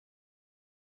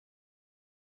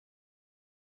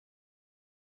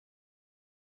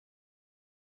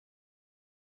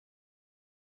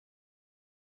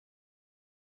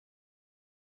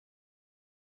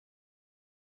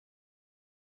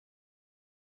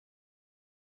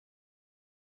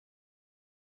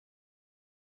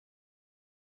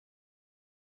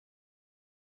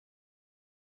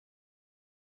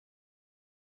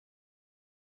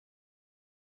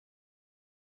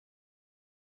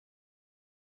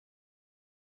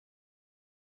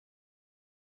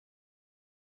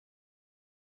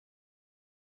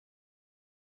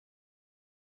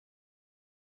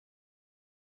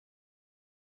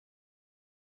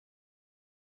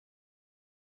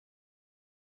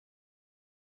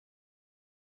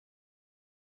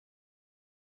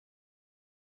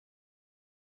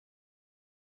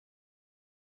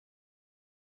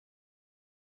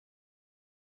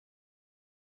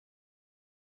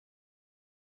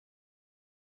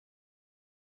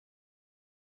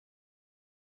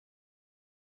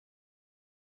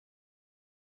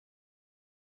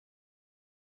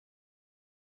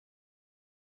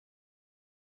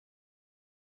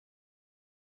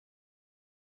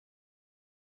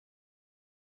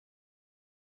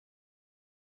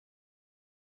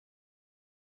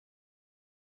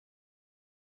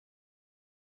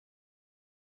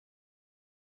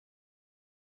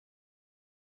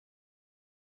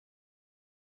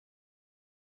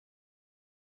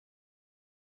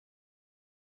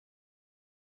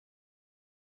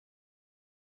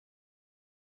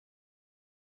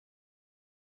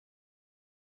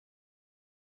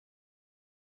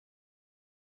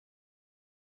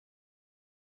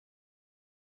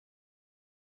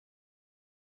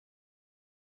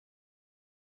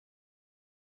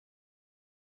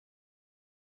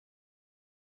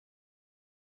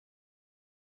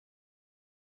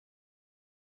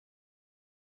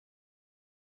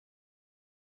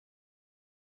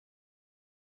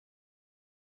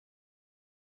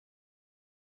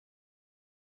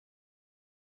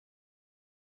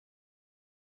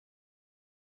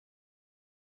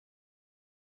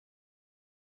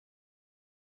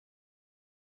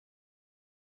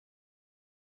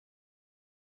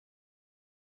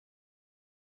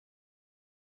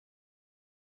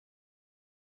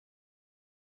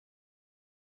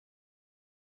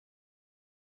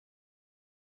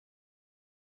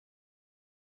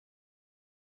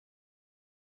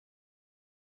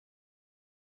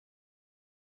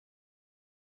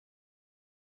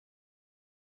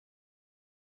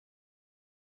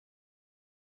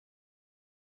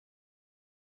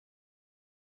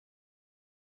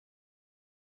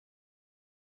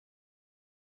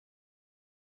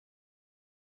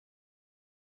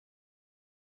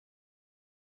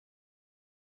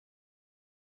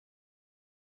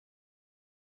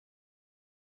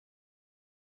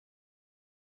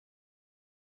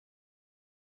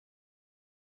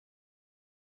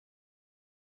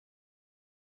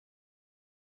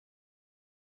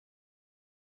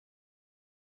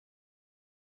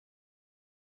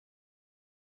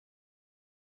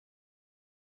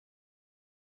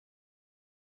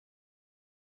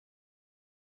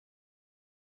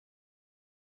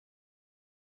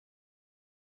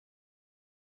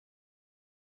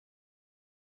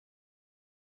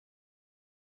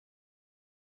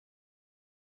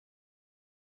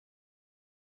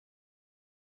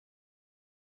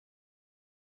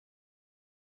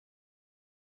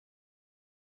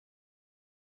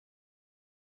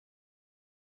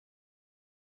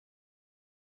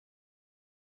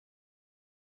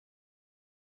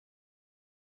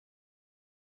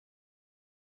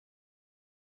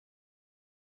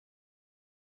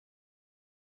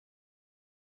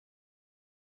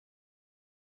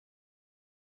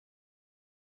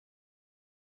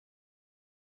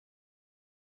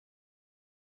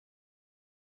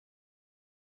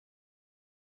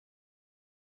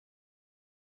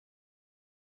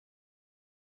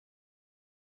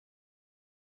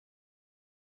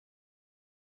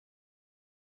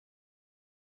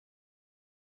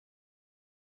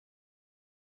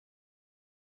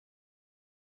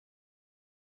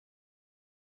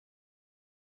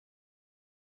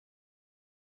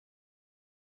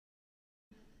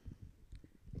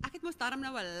het mos daarom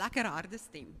nou 'n lekker harde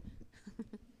stem.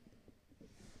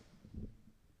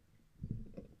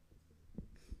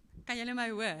 Kan julle my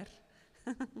hoor?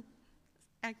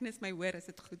 Agnes my hoor, is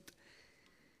dit goed.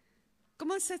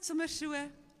 Kom ons sit sommer so,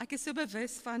 ek is so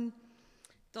bewus van,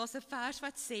 daar's 'n vers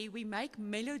wat sê, we make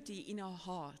melody in our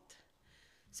heart.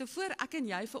 So voor ek en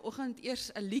jy vanoggend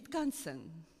eers 'n lied kan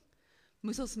sing,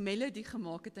 moes ons melody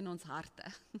gemaak het in ons harte.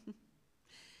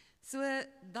 So,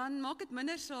 dan maak dit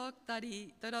minder saak dat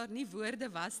daar nie woorde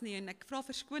was nie, en ek vra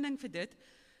verskoning vir dit.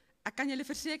 Ek kan julle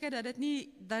verseker dat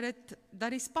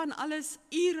die span alles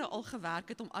ure al gewerk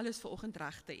het om alles vanoggend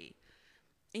reg te hê.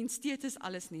 En steeds is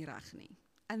alles nie reg nie.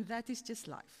 And that is just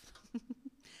life.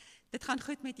 Dit gaan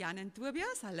goed met Jan en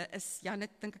Tobias. Jan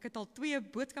het al 2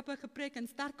 boodskappe gepreek en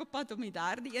sterk op pad om die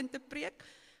 3de een te preek.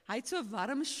 Hy het so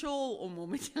warm shawl om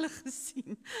hom, het julle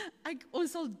gesien.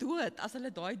 Ons sal dood as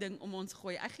hulle daai ding om ons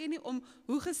gooi. Ek gee nie om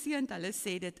hoe geseënd hulle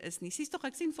sê dit is nie. Sies tog,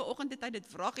 ek sien vanoggend het hy dit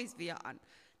vragies weer aan.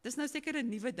 Dis nou seker 'n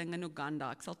nuwe ding in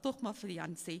Uganda. Ek sal tog maar vir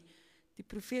Jan sê, die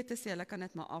profete sê hulle kan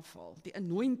dit maar afhaal. Die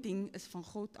anointing is van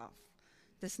God af.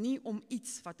 Dis nie om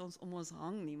iets wat ons om ons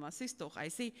hang nie, maar sies tog, hy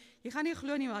sê, jy gaan nie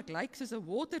glo nie, maar ek lyk soos 'n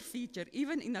water feature,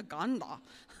 even in Uganda,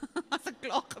 as ek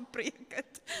klaar gepreek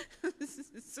het.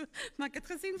 So, maar ek het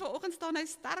gesien, vanoggend staan hy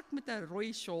sterk met 'n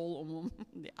rooi shawl om hom,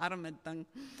 die arme ding.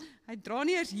 Hy dra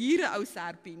nie eers hier 'n ou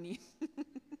serpie nie.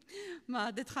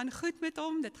 Maar dit gaan goed met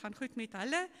hom, dit gaan goed met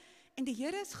hulle, en die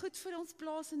Here is goed vir ons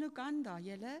plaas in Uganda,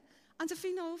 julle.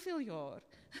 Ansofie, hoeveel jaar?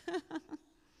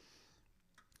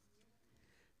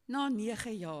 Na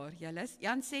 9 jaar, julle.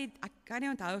 Jan sê, ek kan nie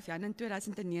onthou of Jan in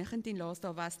 2019 laas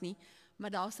daar was nie,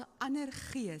 maar daar's 'n ander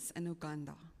gees in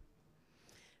Uganda.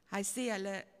 Hy sê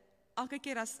hulle, elke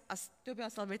keer as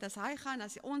Tobias sal weet, as hy gaan,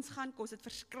 as ons gaan, kos dit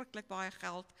verskriklik baie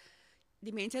geld.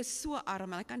 Die mense is so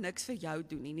arm, hulle kan niks vir jou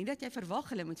doen nie. Nie dat jy verwag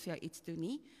hulle moet vir jou iets doen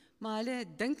nie, maar hulle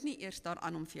dink nie eers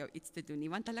daaraan om vir jou iets te doen nie,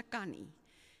 want hulle kan nie.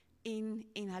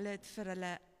 En hulle het vir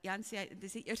hulle, Jan sê, dit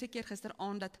is die eerste keer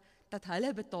gisteraand dat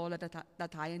hulle betaal het,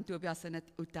 dat hy en Tobias in 'n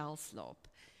hotel slaap.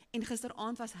 En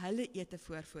gisteraand was hulle ete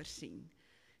voorsien.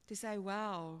 Toe sê hy,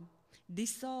 wow, die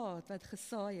saad wat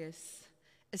gesaai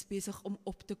is besig om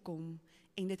op te kom,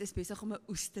 en dit is besig om 'n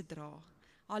oes te dra.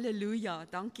 Halleluja,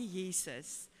 dankie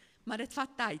Jesus. Maar dit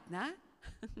vat tyd, né?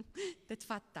 Dit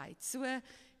vat tyd. So,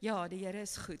 ja, die Here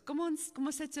is goed. Kom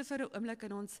ons sit so vir 'n oomblik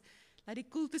in ons, laat die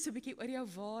koelte so 'n bietjie oor jou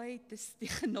waai. Dis die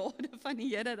genade van die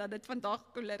Here dat dit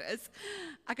vandag koeler is.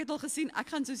 Ek het al gesien, ek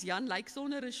gaan soos Jan lyk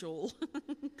sonder 'n shawl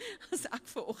as ek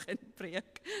vanoggend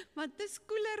preek. Maar dis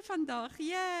koeler vandag.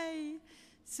 Yay!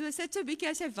 So sit so 'n bietjie,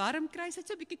 as jy warm kry, sit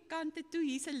so 'n bietjie kante toe.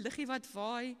 Hier's 'n liggie wat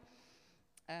waai.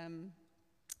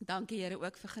 Dankie Here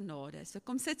ook vir genade. So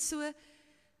kom sit so,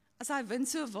 as hy wind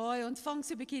so waai, ontvang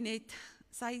so 'n bietjie net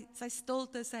sy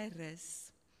stilte, sy rus.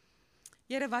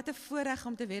 Here, wat 'n voorreg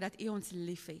om te weet dat U ons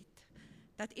liefhet,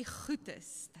 dat U goed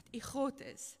is, dat U God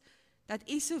is, dat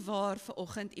U so waar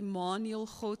vanoggend Immanuel,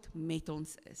 God met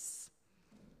ons is.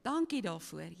 Dankie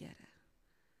daarvoor, Here.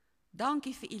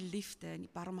 Dankie vir U liefde en U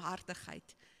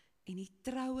barmhartigheid en U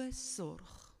troue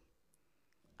sorg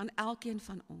aan elkeen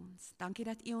van ons. Dankie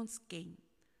dat U ons ken.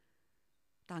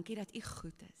 Dankie dat U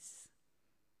goed is.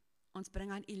 Ons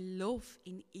bring aan U lof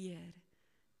en eer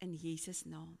in Jesus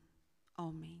naam.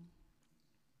 Amen.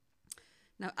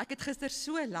 Nou, ek het gister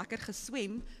so lekker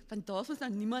geswem, want daar was nou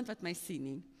niemand wat my sien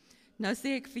nie. Nou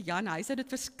sê ek vir Jan, hy sou dit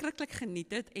verskriklik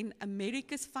geniet het, en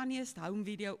America's Funniest Home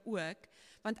Video ook,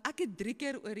 want ek het 3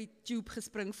 keer oor die tube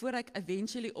gespring, voor ek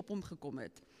eventually op hom gekom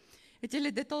het. Het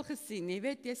julle dit al gesien? Jy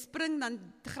weet, jy spring,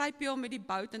 dan gryp jy hom met die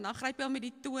bout, en dan gryp jy hom met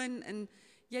die toon, en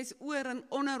jy's oor en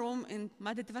onder hom,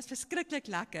 maar dit was verskriklik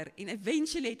lekker, en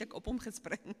eventually het ek op hom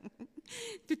gespring.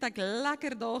 Toe het ek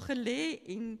lekker daar gelê,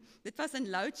 en dit was in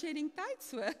load shedding tyd,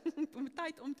 so om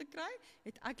tyd om te kry,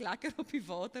 het ek lekker op die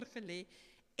water gelê,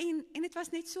 en dit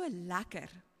was net so lekker.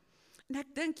 En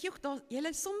ek dink,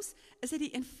 julle, soms is dit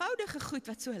die eenvoudige goed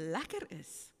wat so lekker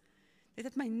is. Dit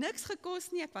het my niks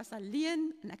gekos nie, ek was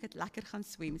alleen, en ek het lekker gaan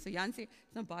swem. So Jan sê,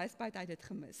 is nou baie spyt, hy het dit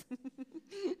gemis.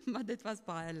 Maar dit was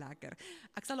baie lekker.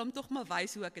 Ek sal hom tog maar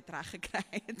wys hoe ek het reg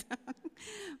gekry het.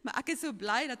 Maar ek is so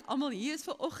bly dat almal hier is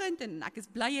vanoggend, en ek is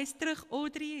bly jy's terug,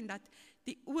 Audrey, en dat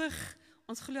die oog,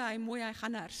 ons glo hy mooi, hy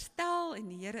gaan herstel, en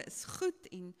die Here is goed,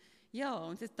 en ja,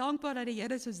 ons is dankbaar dat die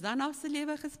Here Susanna se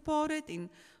lewe gespaar het, en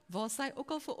waar sy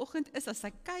ook al vanoggend is, as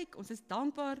sy kyk, ons is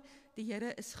dankbaar, die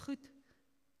Here is goed.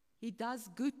 He does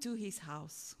good to his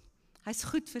house. Hy's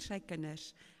goed vir sy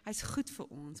kinders, hy's goed vir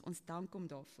ons dank hom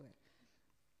daarvoor.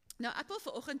 Nou, ek wil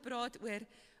vanoggend praat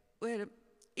oor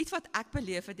iets wat ek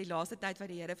beleef het die laaste tyd, wat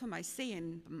die Here vir my sê,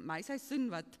 en my seisoen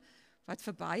wat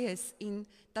verby is, en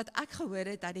dat ek gehoor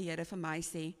het dat die Here vir my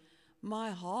sê,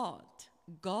 My heart,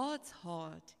 God's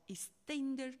heart, is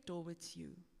tender towards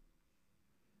you.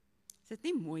 Is dit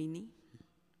nie mooi nie?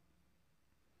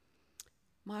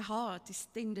 My heart is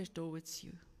tender towards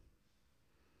you.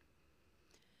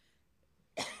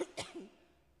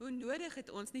 Hoe nodig het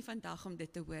ons nie vandag om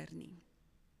dit te hoor nie?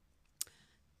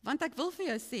 Want ek wil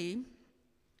vir jou sê,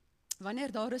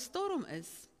 wanneer daar 'n storm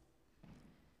is,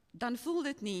 dan voel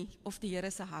dit nie of die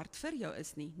Here se hart vir jou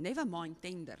is nie. Never mind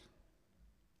tender.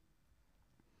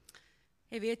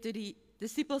 Jy weet, toe die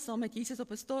disippels saam met Jesus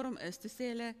op 'n storm is, toe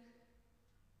sê hulle,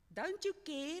 don't you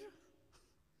care?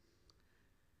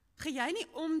 Gee jy nie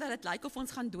om dat dit lyk of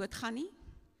ons gaan doodgaan nie?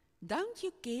 Don't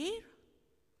you care?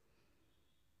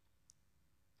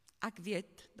 Ek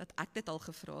weet dat ek dit al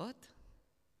gevra het.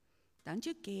 Don't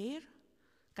you care?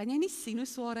 Kan jy nie sien hoe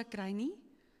swaar ek kry nie?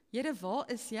 Here,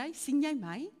 waar is jy? Sien jy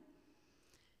my?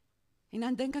 En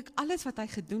dan dink ek, alles wat hy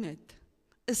gedoen het,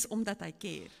 is omdat hy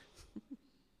care.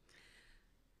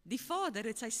 Die Vader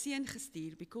het sy seun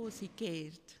gestuur, because he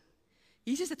cared.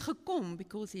 Jesus het gekom,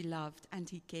 because he loved and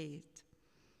he cared.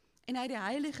 En hy het die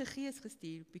Heilige Gees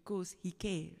gestuur, because he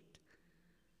cared.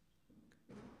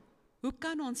 Hoe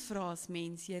kan ons vra as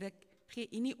mens, Here, gee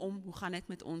U nie om, hoe gaan dit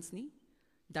met ons nie?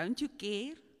 Don't you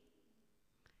care?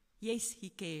 Yes, he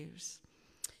cares.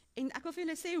 En ek wil vir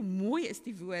julle sê, hoe mooi is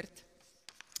die woord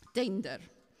tender.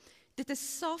 Dit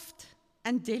is soft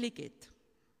and delicate.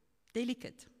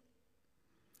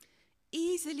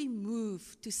 Easily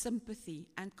moved to sympathy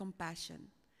and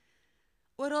compassion.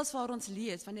 Oral waar ons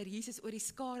lees, wanneer Jesus oor die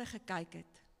skare gekyk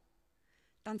het,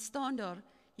 dan staan daar,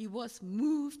 he was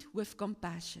moved with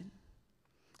compassion.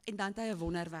 En dan het hy 'n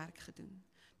wonderwerk gedoen.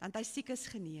 Dan het hy siekes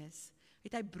genees,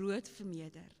 het hy brood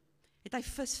vermeerder, het hy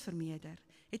vis vermeerder,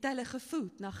 het hy hulle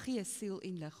gevoed na gees, siel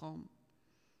en liggaam.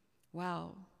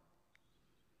 Wow.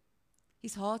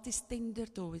 His heart is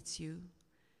tender towards you.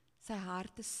 Sy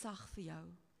hart is sag vir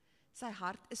jou. Sy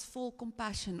hart is vol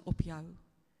compassion op jou.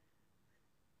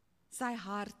 Sy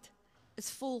hart is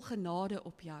vol genade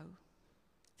op jou.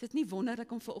 Is dit nie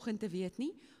wonderlik om vanoggend te weet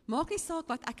nie? Maak nie saak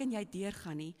wat ek en jy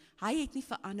deurgaan nie. Hy het nie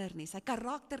verander nie. Sy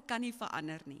karakter kan nie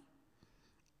verander nie.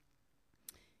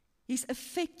 He's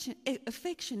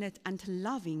affectionate and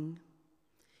loving.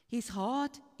 His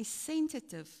heart is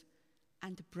sensitive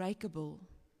and breakable.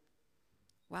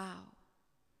 Wow.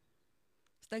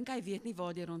 Ek dink hy weet nie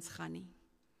waardeur ons gaan nie.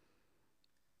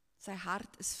 Sy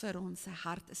hart is vir ons, sy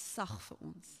hart is sag vir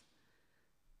ons.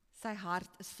 Sy hart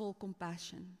is vol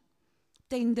compassion,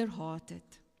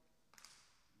 tender-hearted.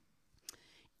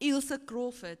 Ilse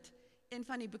Crawford, een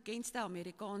van die bekendste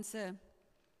Amerikaanse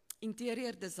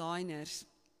interior designers,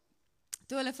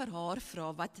 toe hulle vir haar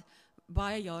vra, wat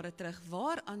baie jare terug,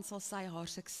 waaraan sal sy haar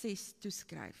sukses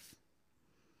toeskryf?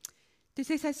 Toe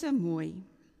sê sy so mooi,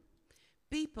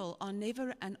 people are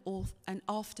never an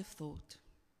afterthought.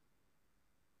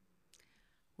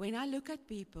 When I look at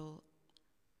people,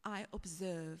 I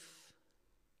observe,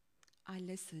 I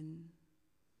listen,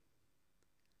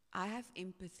 I have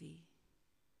empathy,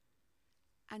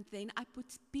 and then I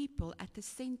put people at the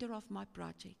center of my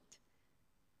project.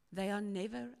 They are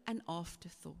never an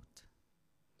afterthought.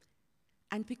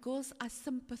 And because I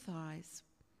sympathize,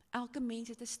 elke mens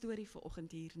het 'n storie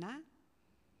vanoggend hier, né?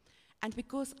 And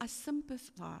because I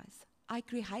sympathize, I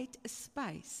create a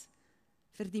space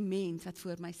vir die mens wat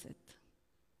voor my sit.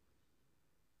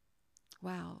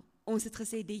 Wow, ons het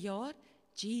gesê die jaar,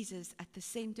 Jesus at the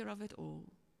center of it all.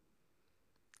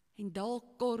 En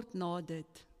dalk kort na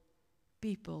dit,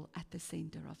 people at the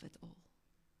center of it all.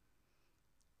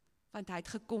 Want hy het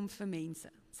gekom vir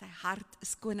mense. Sy hart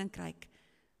is koninkryk.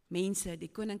 Mense, die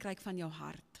koninkryk van jou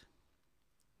hart.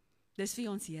 Dis wie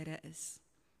ons Here is.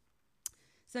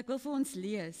 So ek wil vir ons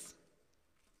lees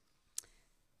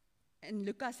in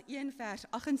Lukas 1 vers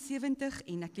 78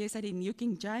 en ek lees uit die New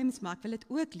King James, maar ek wil dit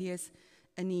ook lees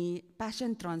in die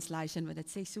Passion Translation, wat dit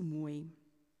sê so mooi.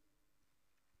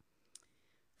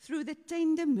 Through the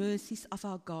tender mercies of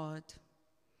our God,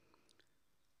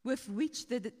 with which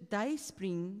the day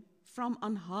spring from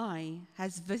on high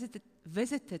has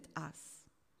visited us,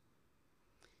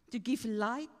 to give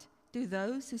light to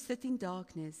those who sit in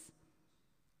darkness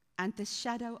and the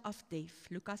shadow of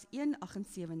death, Lukas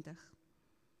 1:78,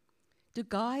 to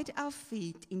guide our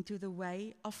feet into the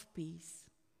way of peace.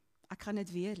 Ek gaan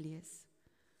dit weer lees.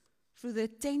 Through the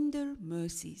tender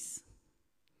mercies.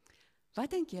 Wat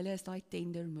dink julle is daai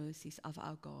tender mercies of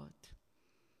our God?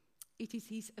 It is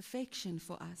His affection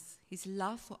for us, His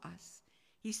love for us,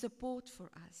 His support for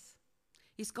us,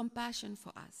 His compassion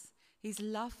for us, His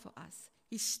love for us,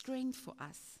 His strength for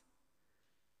us.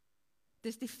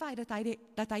 Dis die feit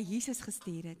dat hy Jesus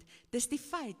gestuur het. Dis die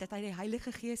feit dat hy die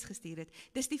Heilige Gees gestuur het.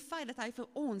 Dis die feit dat hy vir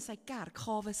ons, sy kerk,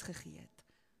 gawes gegee het.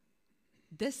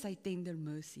 Dis sy tender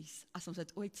mercies, as ons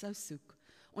dit ooit sou soek.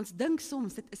 Ons dink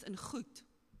soms, dit is in goed.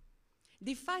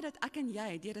 Die feit dat ek en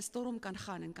jy deur 'n storm kan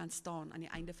gaan en kan staan aan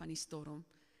die einde van die storm,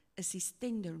 is die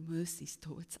tender mercies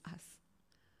towards us.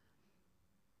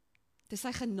 Dis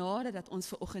sy genade dat ons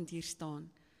vanoggend hier staan,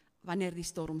 wanneer die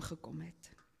storm gekom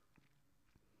het.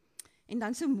 En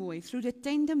dan so mooi, through the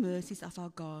tender mercies of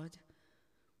our God,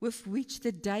 with which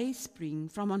the day spring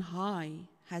from on high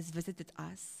has visited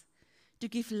us, to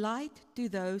give light to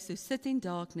those who sit in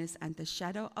darkness and the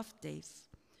shadow of death,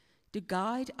 to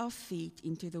guide our feet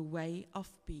into the way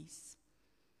of peace.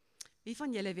 Wie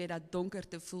van julle weet dat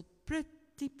donkerte voel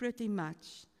pretty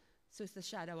much soos the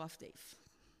shadow of death?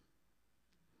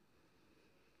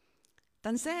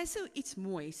 Dan sê hy so iets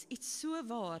moois, iets so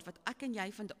waar, wat ek en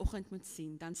jy vanoggend moet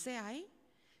sien. Dan sê hy,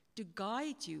 to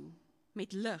guide you,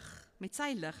 met lig, met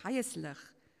sy lig, hy is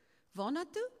lig. Waarna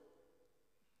toe?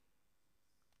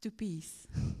 To peace.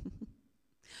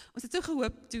 Ons het so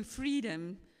gehoop, to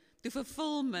freedom, to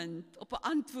fulfillment, op 'n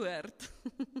antwoord,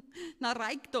 na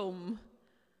rykdom.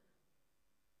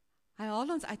 Hy haal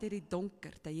ons uit hierdie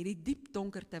donkerte, hierdie diep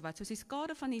donkerte, wat soos die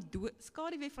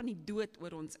skaduwee van die dood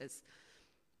oor ons is.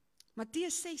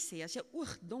 Matteus 6 sê, as jou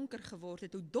oog donker geword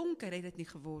het, hoe donker het dit nie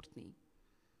geword nie.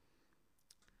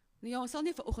 Nou ja, ons sal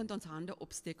nie vanoggend ons hande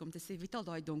opsteek om te sê, wie het al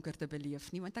daai donkerte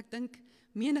beleef nie, want ek dink,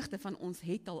 menigte van ons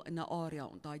het al in 'n area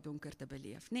om daai donkerte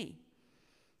beleef, nê?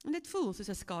 En dit voel soos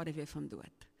 'n skaduwee van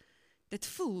dood. Dit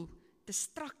voel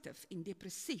destructief en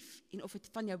depressief, en of het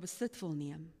van jou besit wil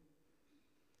neem.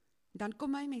 Dan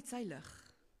kom hy met sy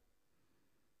lig,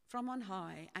 from on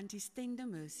high, and his tender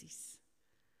mercies.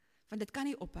 Want dit kan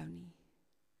nie ophou nie.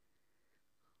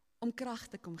 Om krag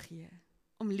te kom gee,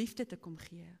 om liefde te kom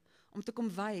gee, om te kom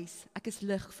wys, ek is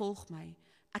lig, volg my.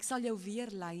 Ek sal jou weer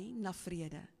lei na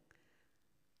vrede.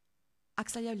 Ek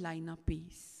sal jou lei na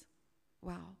peace.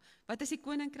 Wow. Wat is die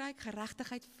koninkryk?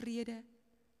 Geregtigheid,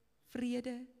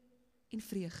 vrede en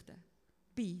vreugde.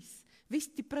 Peace. Wie is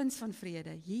die prins van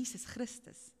vrede? Jesus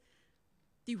Christus.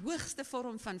 Die hoogste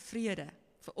vorm van vrede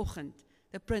vanoggend,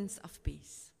 the Prince of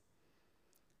Peace.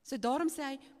 So daarom sê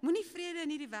hy, moenie vrede in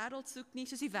hierdie wêreld soek nie,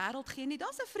 soos die wêreld gee nie.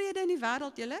 Daar's 'n vrede in die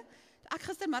wêreld, julle. Ek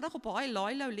gistermiddag op haai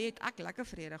laai-lou lê, het ek lekker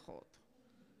vrede gehad.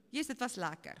 Jesus, dit was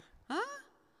lekker.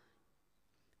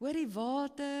 Hoor die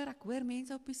water, ek hoor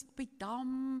mense op die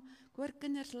dam, ek hoor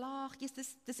kinders lag,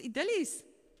 Jesus, dis idyllies.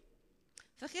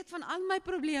 Vergeet van al my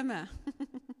probleme.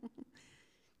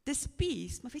 Dis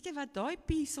peace, maar weet jy wat, daai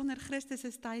peace sonder Christus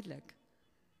is tydelik.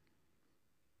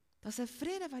 Daar's 'n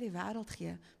vrede wat die wêreld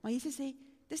gee, maar Jesus sê,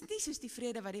 dis nie soos die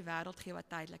vrede wat die wêreld gee wat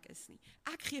tydelik is nie.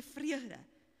 Ek gee vrede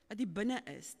wat die binne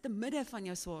is, te midde van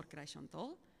jou swaarkry,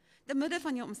 Chantal. Te midde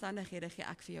van jou omstandighede gee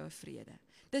ek vir jou 'n vrede.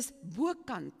 Dis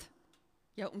bokant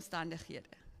jou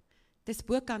omstandighede. Dis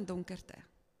bokant donkerte.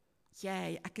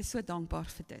 Ek is so dankbaar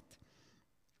vir dit.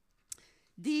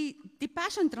 Die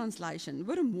Passion Translation,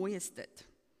 hoe mooi is dit?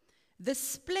 The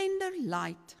splendor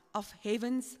light of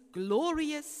heaven's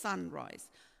glorious sunrise.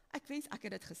 Ek wens ek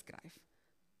het dit geskryf.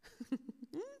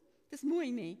 Dis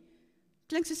mooi, nie?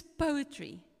 Klink soos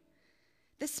poetry.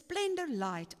 The splendor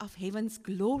light of heaven's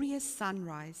glorious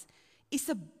sunrise is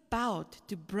about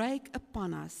to break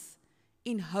upon us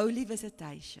in holy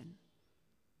visitation.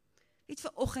 Weet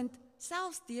vanoggend,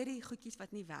 selfs deur die goedjies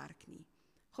wat nie werk nie,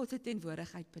 God se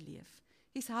teenwoordigheid beleef.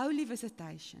 His holy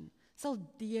visitation sal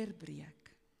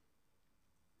deurbreek.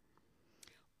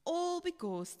 All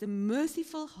because the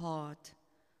merciful heart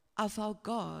of our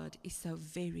God is so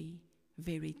very,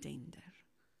 very tender.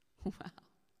 Wow.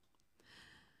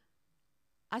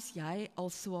 As jy al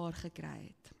swaar gekry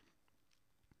het,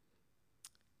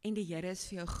 en die Here is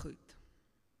vir jou goed,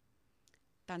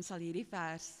 dan sal hierdie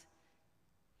vers,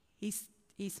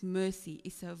 His mercy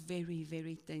is so very,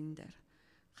 very tender,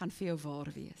 gaan vir jou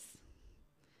waar wees.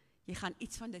 Jy gaan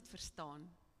iets van dit verstaan,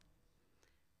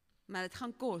 maar dit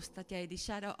gaan kos dat jy die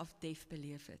shadow of death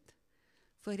beleef het,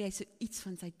 voor jy so iets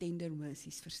van sy tender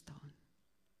mercies verstaan.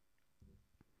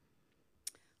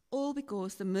 All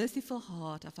because the merciful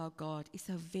heart of our God is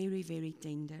so very, very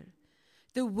tender.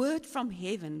 The word from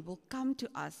heaven will come to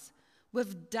us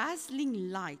with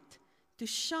dazzling light to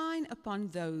shine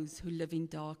upon those who live in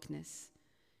darkness,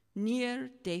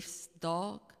 near death's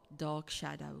dark, dark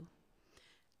shadow.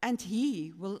 And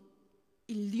he will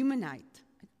illuminate,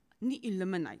 nie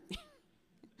illuminate nie.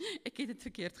 Ek het dit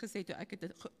verkeerd gesê toe ek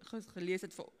het gelees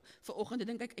het vanoggend,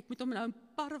 dink ek moet hom nou in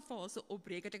parafrase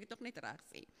opbreek, het ek het tog net reg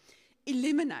sê.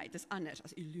 Illuminate is anders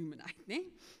as illuminate, né?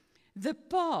 The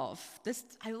path,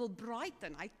 I will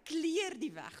brighten, hy kleur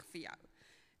die weg vir jou.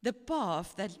 The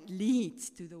path that leads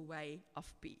to the way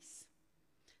of peace.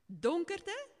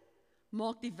 Donkerte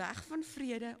maak die weg van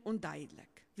vrede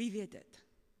onduidelik. Wie weet dit?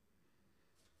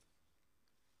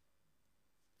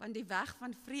 Want die weg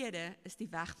van vrede is die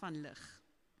weg van lig.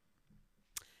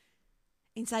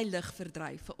 En sy lig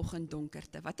verdryf vanoggend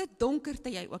donkerte. Wat 'n donkerte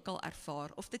jy ook al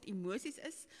ervaar, of dit emosies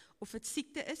is, of dit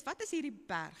siekte is, wat is hierdie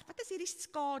berg, wat is hierdie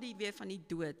skadu weer van die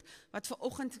dood, wat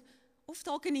vanoggend, of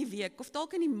dalk in die week, of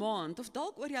dalk in die maand, of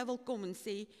dalk oor jou wil kom en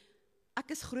sê,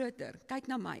 ek is groter, kyk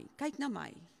na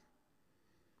my.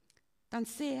 Dan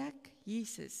sê ek,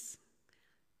 Jesus,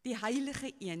 die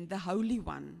heilige een, the holy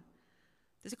one.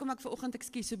 Dis hoekom ek vanoggend,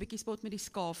 ekskuus, so 'n bietjie spot met die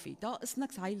skafie, daar is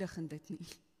niks heilig in dit nie.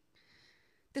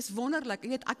 Dis wonderlik,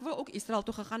 ek wou ook Israel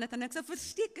toe gegaan het en ek sou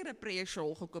verseker 'n prayer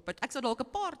shawl gekoop het. Ek sou dalk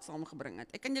 'n paard saamgebring het.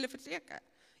 Ek kan julle verseker.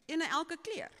 Een in elke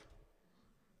kleur.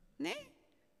 Nee?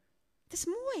 Dis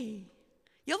mooi.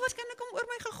 Heel waarskynlik hom oor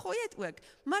my gegooi het ook,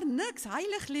 maar niks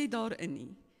heilig lê daarin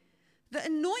nie. The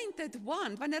anointed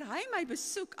one, wanneer hy my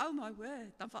besoek, oh my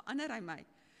word, dan verander hy my.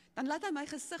 Dan laat hy my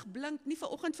gesig blink, nie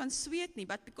vanoggend van sweet nie,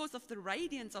 but because of the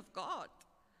radiance of God.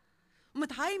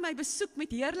 Omdat hy my besoek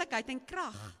met heerlikheid en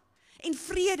krag. En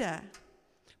vrede,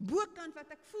 bokant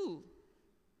wat ek voel.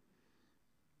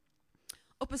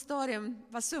 Op 'n stadium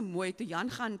was so mooi, toe Jan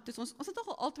gaan, toe ons het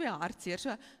nog al twee hartseer, so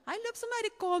hy loop sommer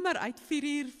uit die kamer uit 4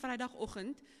 uur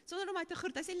Vrydagoggend, sonder om my te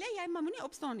groet, hy sê, jy maar moenie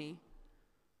opstaan nie.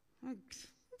 Ek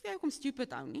jy kom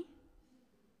stupid hou nie.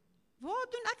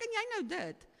 Wat doen ek en jy nou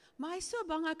dit? Maar hy is so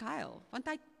bang ek huil, want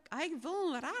hy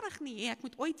wil rarig nie, ek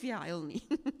moet ooit weer huil nie.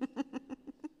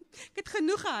 Ek het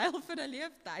genoeg gehuil vir 'n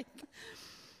leeftyd.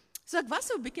 So ek was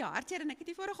so 'n bietjie hartseer en ek het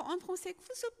die vorige aand gesê, ek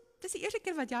voel so, dis die eerste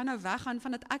keer wat jy nou weggaan,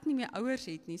 van dat ek nie meer ouers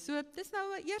het nie, so dis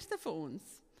nou 'n eerste vir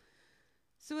ons.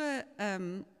 So,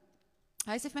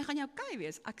 hy sê vir my, gaan jy okay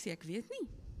wees? Ek sê, ek weet nie.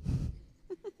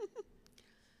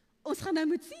 Ons gaan nou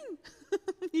moet sien.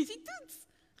 Hier is die toets.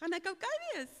 Gaan ek okay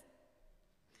wees?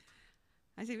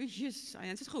 Hy sê, Jesus, hy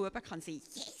het gehoop, ek gaan sê,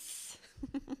 yes.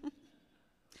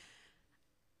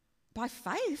 By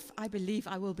faith, I believe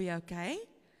I will be okay.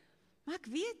 Maar ek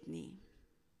weet nie.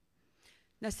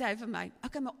 Nou sê hy vir my,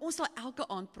 okay, maar ons sal elke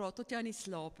aand praat tot jy in die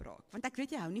slaap raak, want ek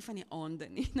weet jy hou nie van die aande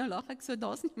nie. Nou lag ek so,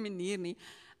 daar's nie 'n manier nie.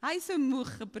 Hy is so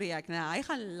moeg gepreek, nou, hy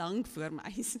gaan lank voor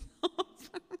my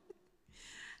slaap.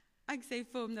 Ek sê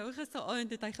vir hom, nou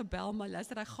gisteraand het hy gebel, maar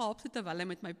luister, hy gaap so terwyl hy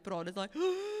met my praat, dit is like,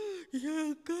 ja,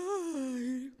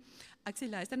 okay. Ek sê,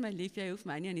 luister my lief, jy hoef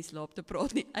my nie in die slaap te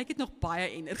praat nie, ek het nog baie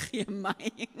energie in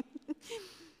my.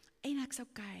 En ek's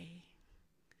okay.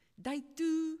 Day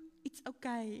 2, it's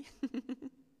okay.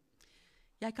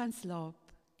 Jy kan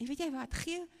slaap. En weet jy wat,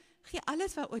 gee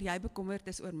alles wat oor jy bekommerd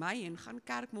is oor my, en gaan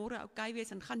kerk môre okay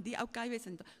wees, en gaan die okay wees,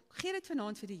 en gee dit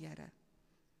vanaand vir die Here.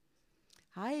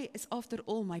 Hy is after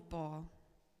all my pa.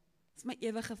 Is my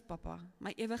ewige papa,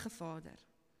 my ewige vader.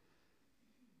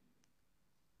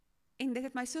 En dit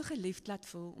het my so geliefd laat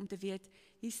voel, om te weet,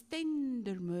 his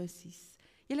tender mercies.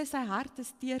 Julle, sy hart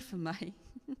is teer vir my.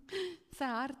 Sy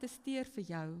hart is teer vir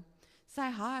jou. Sy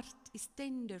hart is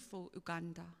tender for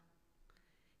Uganda.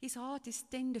 His heart is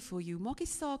tender for you. Maak nie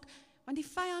saak, want die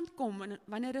vyand kom,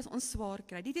 wanneer is ons swaar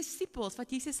kry. Die disippels,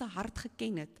 wat Jesus se hart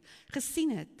geken het,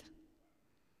 gesien het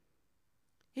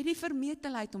die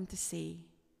vermetelheid om te sê,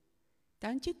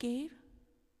 don't you care?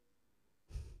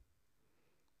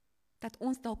 Dat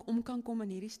ons dalk om kan kom in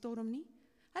hierdie storm nie.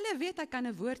 Hulle weet hy kan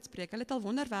 'n woord spreek, hulle het al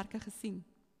wonderwerke gesien.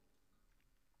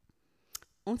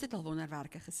 Ons het al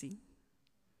wonderwerke gesien.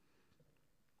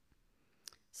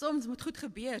 Soms moet goed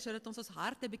gebeur, sodat ons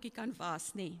harte bietjie kan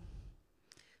was, nee.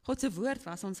 God se woord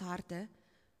was ons harte.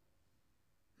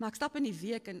 Maar ek stap in die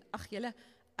week en, ag julle,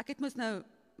 ek het mos nou,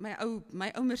 my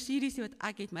ou Mercedes wat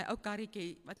ek het, my ou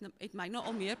karretjie, wat het my nou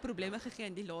al meer probleme gegee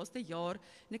in die laaste jaar,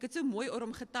 en ek het so mooi oor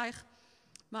hom getuig,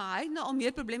 maar hy het nou al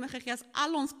meer probleme gegee as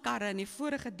al ons karre in die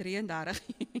vorige 33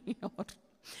 jaar.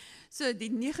 So die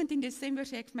 19 Desember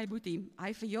sê ek vir my boetie,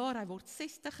 hy verjaar, hy word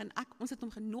 60 en ons het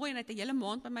hom genooi en hy het 'n hele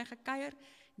maand by my gekuier.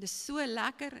 Dit is so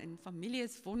lekker en familie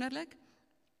is wonderlik.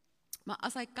 Maar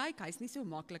as hy kyk, hy is nie so 'n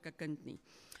maklike kind nie.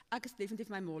 Ek is definitief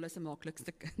my Mol is 'n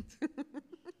maklikste kind.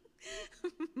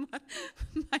 Maar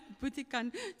my boetie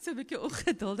kan so 'n bietjie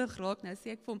ongeduldig raak. Nou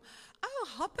sê ek vir hom,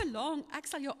 happe lang, ek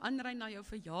sal jou aanry na jou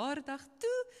verjaardag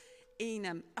toe. En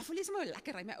ek voel sommer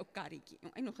lekker ry my ou karretjie.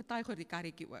 Ek nog getuig oor die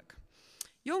karretjie ook.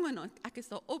 Jong, en ek is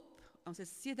daar op, ons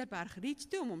is Cederberg Reach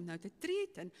toe, om hom nou te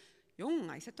treat, en jong,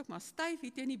 hy sit ook maar styf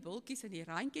hier teen die bultjies en die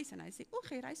randjies, en hy sê,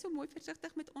 jy ry so mooi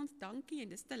versigtig met ons, dankie, en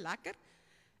dis te lekker.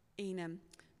 En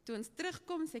toe ons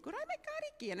terugkom, sê ek, ry my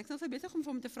karretjie, en ek is nog so besig om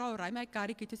vir hom te vra, ry my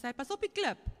karretjie, toe sê hy, pas op die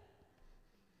klip.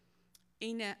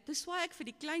 En toe swaai ek vir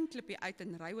die klein klipie uit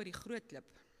en ry oor die groot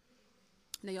klip.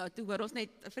 Nou ja, toe hoor ons net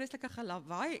 'n vreeslike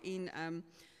gelawaai en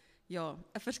ja,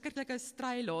 'n verskriklike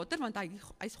stry later, want hy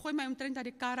gooi my omtrent uit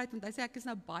die kar uit, want hy sê ek is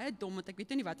nou baie dom, want ek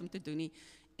weet nie wat om te doen nie.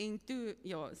 En toe,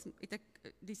 ja, het ek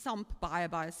die samp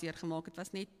baie seer gemaak, het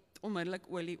was net onmiddellik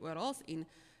olie oral, en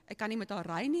ek kan nie met haar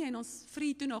ry nie, en ons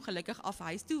vrie toe nog gelukkig af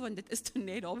huis toe, want dit is toe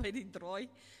net daar by die draai.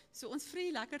 So ons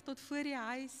vrie lekker tot voor die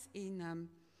huis, en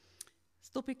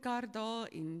stop die kar daar,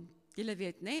 en julle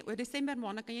weet, nee, oor Desember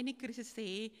maand kan jy nie krisis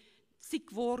hê,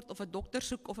 siek word, of 'n dokter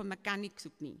soek, of 'n mechanic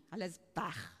soek nie. Hulle is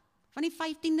weg. Van die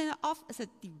 15de af is dit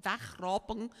die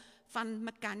wegraping van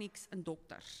mechanics en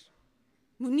dokters.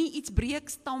 Moenie iets breek,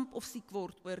 stamp of siek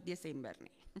word oor Desember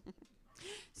nie.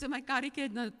 So my karretjie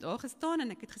het nou daar gestaan,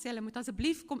 en ek het gesê, hulle moet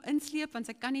asseblief kom insleep, want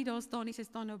sy kan nie daar staan nie, sy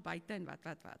staan nou buite, en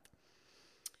wat.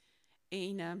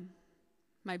 En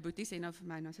my boetie sê nou vir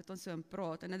my, nou sit ons so en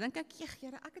praat, en dan dink ek,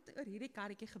 Here, ek het oor hierdie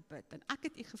karretjie gebid, en ek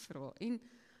het u gevra, en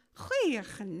goeie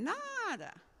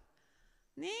genade,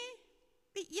 nee,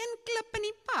 die een klip in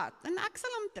die pad, en ek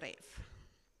sal hom tref.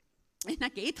 En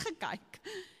ek het gekyk,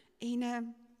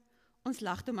 en ons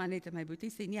lag toe maar net, en my boetie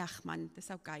sê, nee, ag man, dis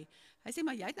okay. Hy sê,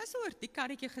 maar jy het nou so oor die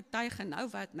karretjie getuig, en nou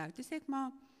wat nou? Toe sê ek,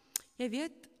 maar, jy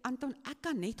weet, Anton, ek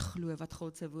kan net glo wat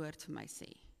God se woord vir my sê.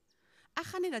 Ek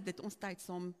gaan nie dat dit ons tyd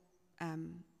saam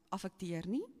affekteer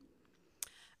nie.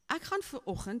 Ek gaan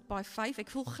vanoggend by 5, ek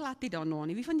voel glad nie daarna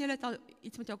nie. Wie van julle het al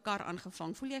iets met jou kar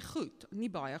aangevang? Voel jy goed? Nie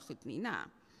baie goed nie, nee.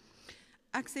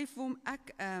 Ek sê vir hom,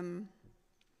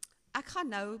 ek gaan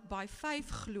nou by 5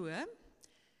 glo,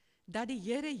 dat die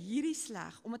Here hierdie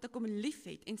sleg, omdat ek hom lief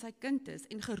het, en sy kind is,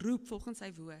 en geroep volgens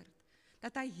sy woord,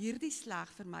 dat hy hierdie sleg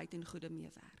vir my ten goeie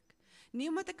meewerk. Nie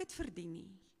omdat ek het verdien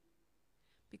nie,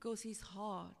 because his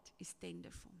heart is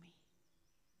tender for me.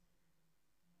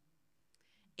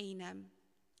 En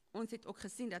ons het ook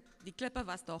gesien dat die klippe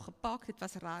was daar gepak, dit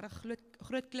was rarig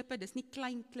groot klippe, dis nie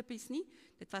klein klippies nie,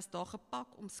 dit was daar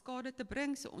gepak om skade te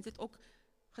bring, so ons het ook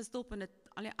gestop en het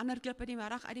al die ander klippe die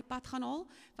middag uit die pad gaan haal,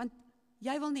 want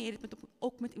jy wil nie hê dit moet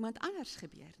ook met iemand anders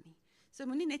gebeur nie. So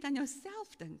moenie net aan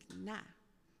jouself dink nie, nee.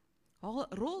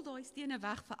 Rol daai stene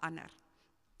weg vir ander.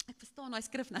 Ek verstaan daai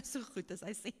skrif nou so goed, as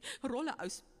hy sê, rol 'n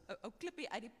ou klippie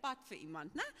uit die pad vir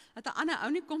iemand, né? Dat 'n ander ou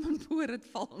nie kom en voor dit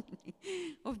val nie,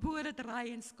 of voor dit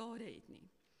ry en skade het nie.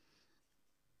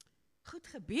 Goed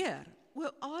gebeur,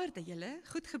 o aarde julle,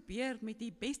 goed gebeur met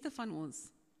die beste van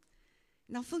ons.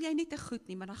 En dan voel jy nie te goed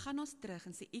nie, maar dan gaan ons terug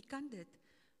en sê, u kan dit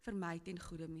vir my ten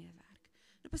goeie meewerk.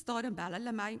 En op 'n stadium bel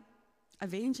hulle my,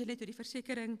 eventually toe die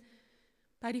versekering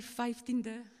by die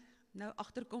 15de, nou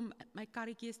agterkom, my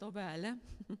karretjie is daar by hulle,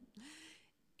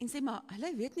 en sê, maar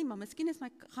hulle weet nie, maar miskien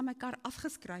gaan my kar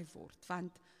afgeskryf word,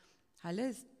 want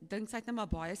hulle dink sy het nou maar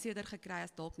baie seerder gekry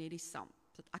as dalk net die samp,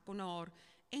 dat ek kon haar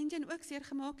engine ook seer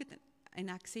gemaak het, en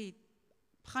ek sê,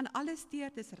 gaan alles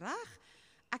deur, dis reg,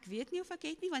 ek weet nie of ek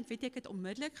het nie, want weet jy, ek het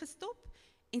onmiddellik gestop,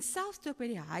 en selfs toe ek by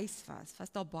die huis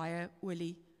was daar baie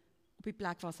olie op die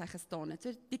plek waar sy gestaan het,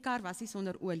 so die kar was nie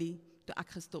sonder olie, toe ek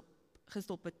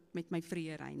gestop het met my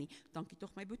vryery nie, dankie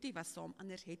tog my boetie was saam,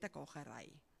 anders het ek al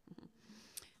gery.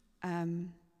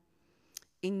 En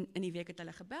in die week het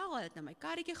hulle gebel, hulle het nou my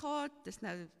karretjie gehad, dis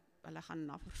nou, hulle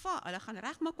gaan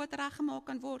regmaak wat reggemaak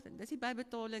kan word, en dis die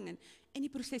bybetaling, en die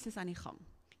proses is aan die gang.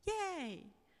 Yay!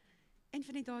 En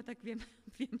van die daad ek weer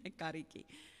my karretjie.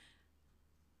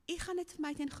 Ek gaan dit vir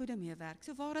my ten goeie meewerk,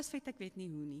 so waar as vet ek weet nie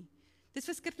hoe nie. Dit is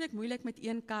verskriklik moeilik met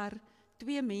een kar,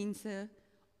 2 mense,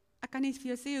 ek kan nie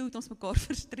vir jou sê hoe het ons mekaar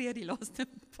frustreer die laaste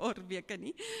paar weke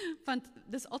nie, want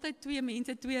dis altyd 2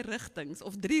 mense, 2 rigtings,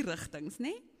 of 3 rigtings,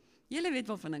 nee? Julle weet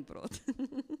waarvan ek praat.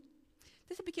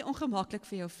 Dis 'n bietjie ongemaklik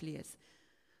vir jou vlees.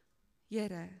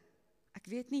 Here, ek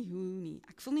weet nie hoe nie,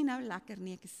 ek voel nie nou lekker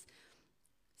nie,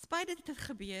 spyt dit het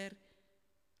gebeur,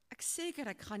 ek seker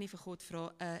ek gaan nie vir God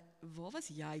vra, waar was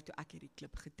jy toe ek hierdie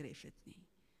klip getref het nie?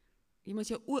 Jy moet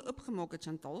jou oë opgemaak het,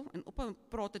 Chantal, en op en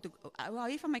praat het, hou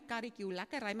jy van my karretjie, hoe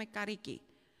lekker ry my karretjie.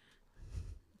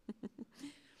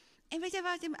 En weet jy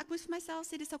wat, ek moes vir myself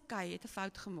sê, dis okay, jy het 'n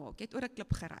fout gemaak, jy het oor 'n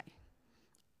klip gery.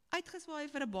 Uitgeswaai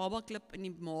vir 'n babaklip in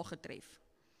die maag getref.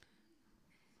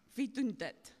 Wie doen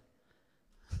dit?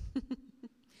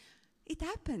 It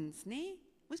happens, nee?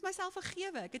 Moes myself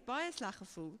vergewe, ek het baie sleg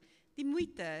gevoel. Die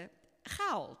moeite,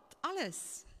 geld,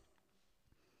 alles.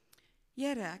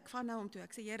 Here, ek van nou om toe,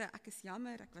 ek sê, Here, ek is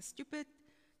jammer, ek was stupid,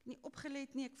 nie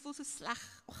opgelet nie, ek voel so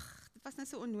sleg, dit was nou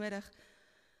so onnodig.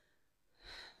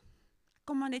 Ek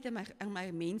kom maar net in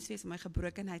my menswees, in my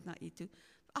gebrokenheid na u toe.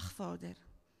 Ag Vader,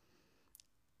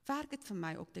 werk dit vir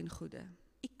my ook ten goeie.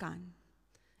 U kan.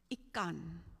 U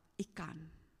kan. U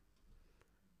kan.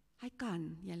 Hy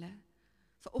kan, julle.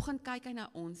 Vanoggend kyk hy na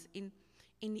ons en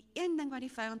die een ding wat die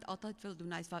vyand altyd wil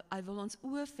doen, hy wil ons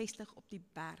oë vestig op die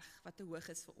berg wat te hoog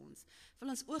is vir ons. Wil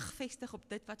ons oog vestig op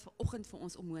dit wat vanoggend vir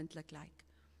ons onmoontlik lyk.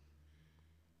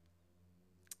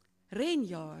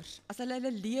 Renjaars, as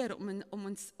hulle leer om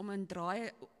in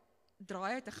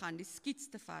draaie te gaan, die skiets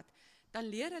te vat, dan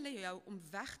leer hulle jou om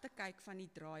weg te kyk van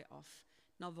die draai af,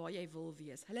 na waar jy wil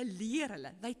wees. Hulle leer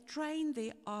hulle, they train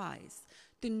their eyes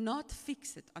to not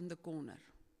fix it on the corner.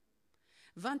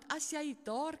 Want as jy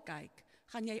daar kyk,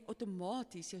 gaan jy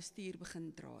outomaties jou stuur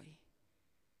begin draai.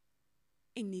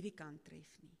 En nie die kant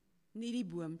tref nie. Nie die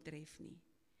boom tref nie.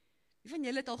 Wie van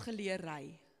julle het al geleer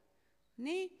ry?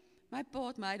 Nee, my pa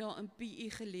het my daar in PE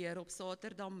geleer op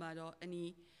Saterdagmiddag in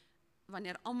die,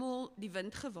 wanneer almal die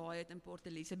wind gewaai het in Port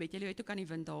Elizabeth, julle weet hoe kan die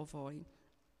wind daar waai.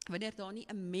 Wanneer daar nie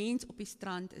 'n mens op die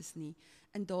strand is nie,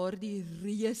 in daardie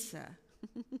reuse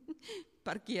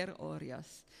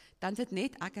parkeerareas, dan sit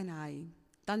net ek en hy,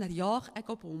 dan jaag ek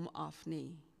op hom af,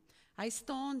 nie. Hy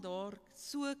staan daar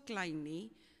so klein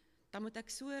nie, dan moet ek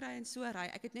so ry en so ry,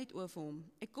 ek het net oor vir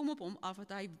hom. Ek kom op hom af,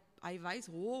 wat hy wys,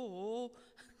 ho.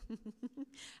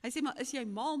 Hy sê, maar is jy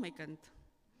mal, my kind?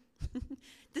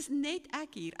 Dis net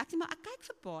ek hier. Ek sê, maar ek kyk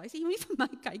vir pa. Hy sê, jy moet nie vir my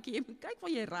kyk, jy moet kyk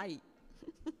waar jy ry.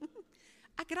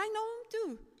 Ek ry na hom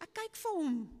toe, ek kyk vir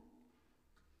hom.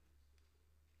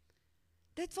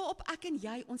 Dit waarop ek en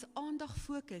jy ons aandag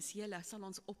fokus, julle, sal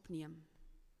ons opneem.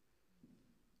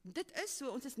 Dit is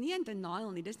so, ons is nie in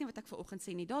denial nie, dis nie wat ek vanoggend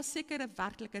sê nie, daar is sekere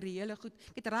werklike reële goed,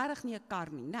 ek het regtig nie 'n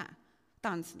kar nie,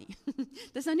 tans nie.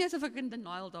 Dis nou nie asof ek in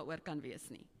denial daaroor kan wees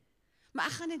nie. Maar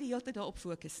ek gaan nie die hele tyd daarop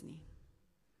fokus nie.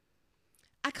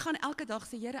 Ek gaan elke dag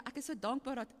sê, Here, ek is so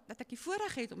dankbaar dat ek die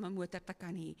voorreg het om 'n motor te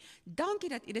kan hê. Dankie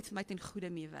dat U dit vir my ten goeie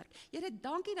meewerk. Here,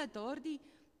 dankie dat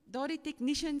daardie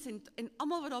technicians en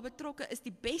almal wat daar betrokke is,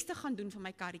 die beste gaan doen vir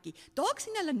my karretjie. Dalk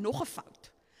sien hulle nog 'n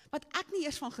fout, wat ek nie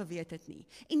eers van geweet het nie.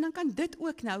 En dan kan dit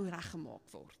ook nou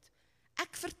reggemaak word.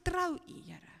 Ek vertrou U,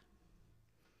 Here.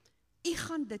 U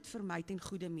gaan dit vir my ten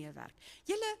goeie meewerk.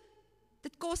 Julle,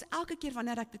 dit kos elke keer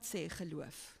wanneer ek dit sê,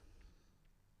 geloof.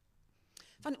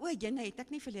 Van, jene, het ek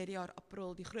nie verlede jaar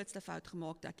April die grootste fout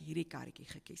gemaak dat ek hierdie karretjie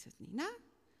gekies het nie, né?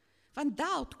 Van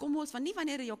doubt kom ons, van nie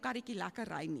wanneer jy jou karretjie lekker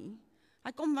ry nie.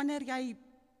 Hy kom wanneer jy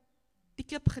die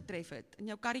klip getref het, en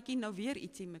jou karretjie nou weer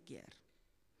ietsie mekeer.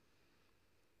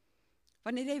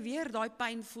 Wanneer jy weer daai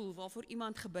pyn voel, waarvoor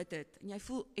iemand gebid het, en jy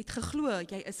voel, het geglo,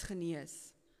 jy is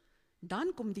genees,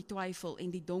 dan kom die twyfel en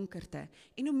die donkerte,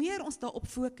 en hoe meer ons daarop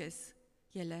fokus,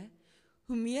 julle,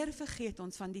 hoe meer vergeet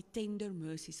ons van die tender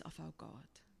mercies of our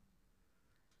God.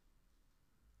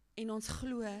 En ons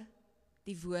glo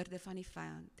die woorde van die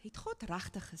vyand, het God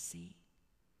regtig gesê.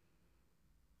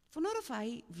 Vanor of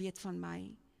hy weet van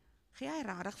my, gee hy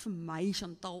regtig vir my,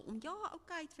 Chantal, om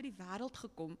het vir die wêreld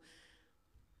gekom,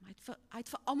 maar hy het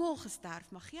vir almal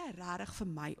gesterf, maar gee hy regtig vir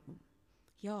my om?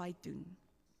 Ja, hy doen.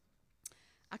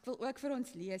 Ek wil ook vir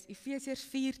ons lees, Efesiërs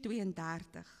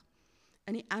 4:32,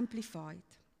 in die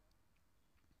Amplified.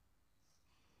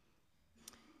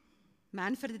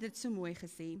 Manfred het dit so mooi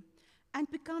gesê, and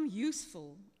become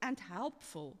useful and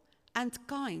helpful and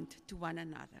kind to one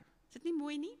another. Is dit nie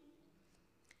mooi nie?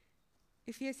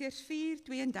 Efesiërs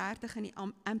 4:32 in die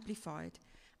Amplified,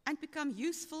 and become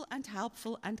useful and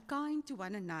helpful and kind to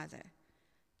one another.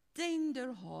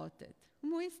 Tender-hearted. Hoe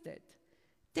mooi is dit?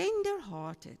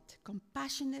 Tender-hearted,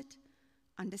 compassionate,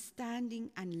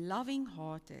 understanding and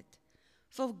loving-hearted,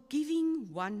 forgiving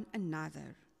one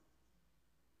another.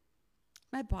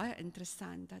 My baie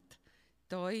interessant dat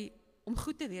daai om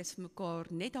goed te wees vir mekaar,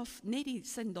 net die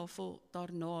sin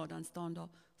daarna, dan staan daar,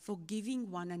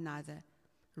 forgiving one another,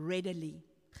 readily,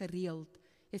 gereeld.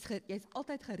 Jy is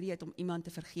altyd gereed om iemand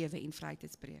te vergewe en vry te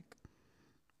spreek.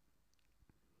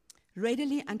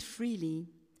 Readily and freely,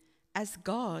 as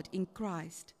God in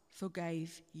Christ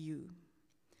forgave you.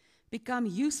 Become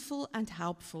useful and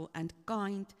helpful and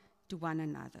kind to one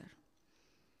another.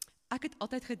 Ek het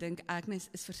altyd gedink, Agnes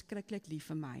is verskriklik lief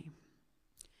vir my.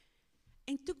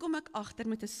 En toe kom ek agter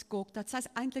met 'n skok, dat sy is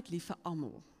eintlik lief vir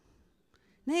almal.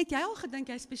 Nee, het jy al gedink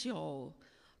jy is spesiaal?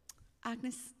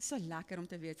 Agnes, so lekker om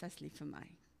te weet, sy is lief vir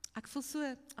my. Ek voel so,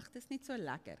 dit is net so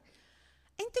lekker.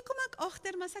 En toe kom ek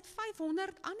agter, maar sy het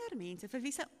 500 ander mense, vir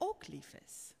wie sy ook lief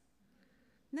is.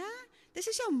 Nee, dis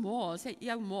is jou ma,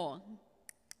 jou ma.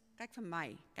 Kyk vir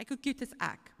my, kyk hoe cute is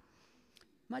ek.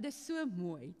 Maar dis so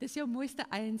mooi, dis jou mooiste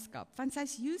eienskap, want sy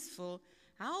is useful,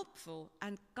 helpful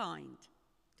and kind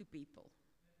to people.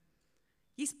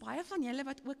 Hier's baie van julle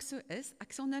wat ook so is,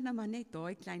 ek sonder nou maar net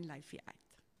daai klein lyfie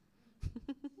uit.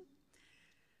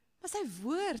 Maar Maar sy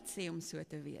woord sê om so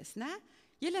te wees, né?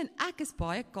 Julle en ek is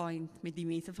baie kind met die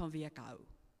mense van wie ek hou.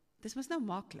 Dis mos nou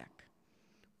maklik.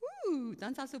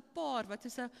 Dan sal so 'n paar wat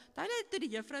soos 'n toe die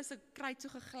juffrou se kruit so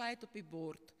gegly het op die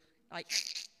bord.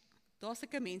 Daar's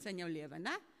sulke mense in jou lewe,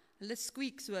 né? Hulle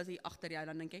squeak so as jy agter jou,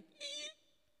 dan dink jy,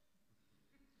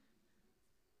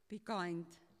 be kind,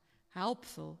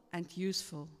 helpful and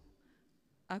useful.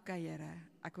 Okay, Here,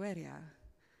 ek hoor jou.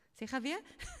 Sê gou weer.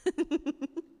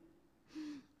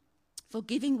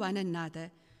 Forgiving one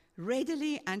another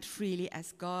readily and freely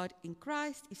as God in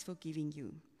Christ is forgiving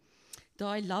you.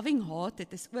 Daai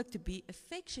loving-hearted is ook to be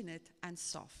affectionate and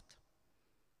soft.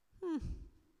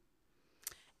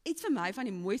 Iets vir my van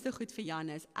die mooiste goed vir Jan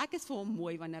is, ek is vir hom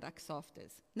mooi wanneer ek soft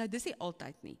is. Nou, dis nie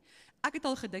altyd nie. Ek het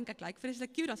al gedink, ek lyk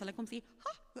vreeslik cute, as hulle kom sê,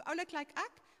 hoe oulik lyk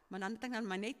ek? Maar dan het ek dan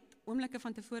my net oomblikke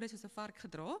van tevore soos 'n vark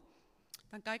gedra,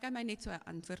 dan kyk hy my net so,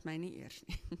 antwoord my nie eers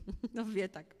nie. Dan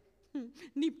weet ek,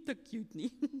 nie te cute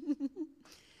nie.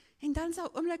 En dan sou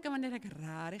oomblikke wanneer ek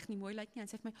rarig nie mooi lyk nie, en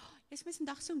sê vir my, jy is mens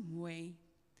vandag so mooi.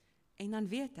 En dan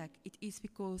weet ek, it is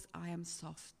because I am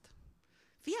soft.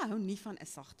 Wie hou nie van 'n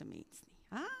sagte mens nie,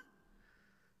 hè?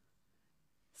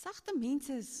 Sagte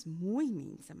mense is mooi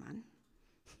mense, man.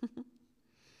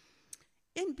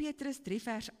 1 Petrus 3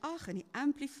 vers 8 in die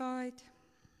Amplified.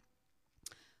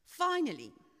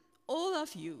 Finally, all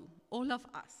of you, all of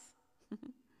us,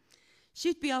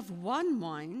 should be of one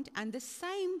mind and the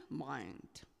same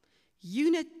mind,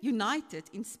 united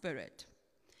in spirit,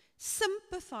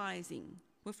 sympathizing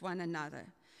with one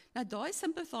another. Nou, daai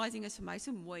sympathizing is vir my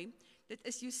so mooi. Dit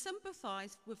is you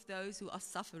sympathize with those who are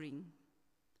suffering.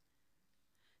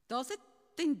 Daar's 'n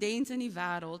tendens in die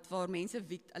wêreld waar mense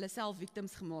hulle self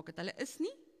victims gemaak het. Hulle is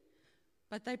nie,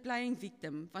 but they playing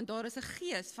victim, want daar is 'n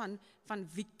gees van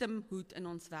victimhood in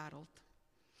ons wêreld.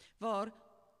 Waar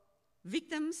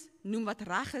victims noem wat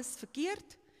reg is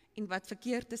verkeerd en wat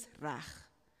verkeerd is reg.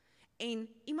 En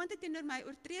iemand het teenoor my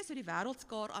oortree, so die wêreld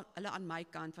skaar hulle aan my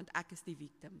kant, want ek is die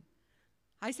victim.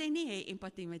 Hy sê nie hê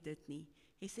empatie met dit nie.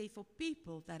 Hy sê for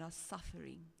people that are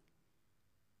suffering.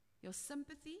 Your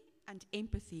sympathy and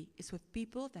empathy is with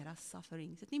people that are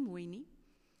suffering. Is dit nie mooi nie?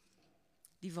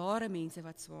 Die ware mense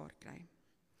wat swaar kry.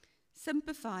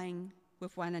 Sympathizing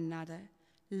with one another,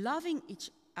 loving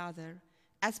each other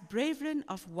as brethren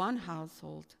of one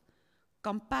household,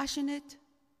 compassionate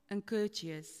and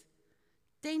courteous,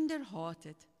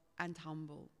 tender-hearted and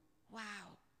humble.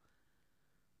 Wow!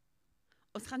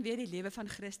 Ons gaan weer die lewe van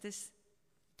Christus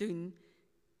doen,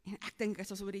 en ek dink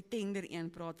as ons oor die tender een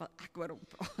praat, wat ek oor hom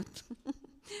praat.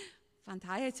 Want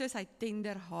hy het so sy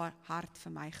tender hart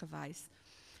vir my gewys,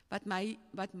 wat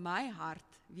my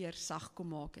hart weer sag kom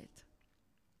maak het.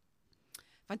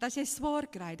 Want as jy swaar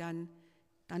kry, dan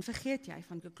vergeet jy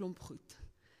van 'n klomp goed.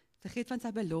 Vergeet van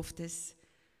sy beloftes.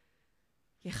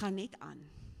 Jy gaan net aan.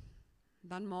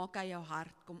 Dan maak hy jou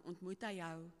hart, kom ontmoet hy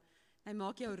jou. Hy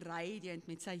maak jou radiant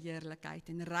met sy heerlikheid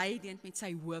en radiant met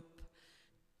sy hoop,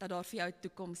 dat daar vir jou 'n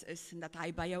toekoms is en dat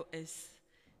hy by jou is,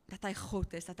 dat hy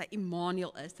God is, dat hy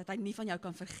Immanuel is, dat hy nie van jou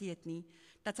kan vergeet nie,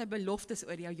 dat sy beloftes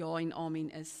oor jou ja en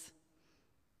amen is,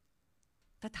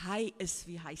 dat hy is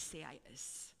wie hy sê hy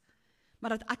is,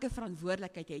 maar dat ek 'n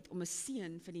verantwoordelikheid het om 'n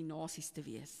seën vir die nasies te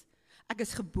wees. Ek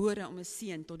is gebore om 'n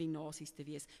seën tot die nasies te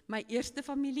wees. My eerste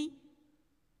familie,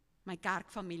 my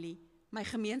kerkfamilie, my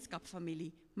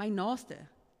gemeenskapfamilie, my naaste.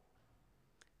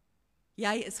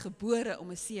 Jy is gebore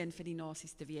om 'n seën vir die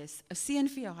nasies te wees, 'n seën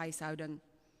vir jou huishouding,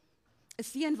 'n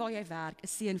seën waar jy werk, 'n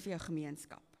seën vir jou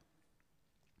gemeenskap.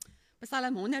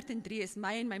 Psalm 103 is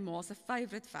my en my ma se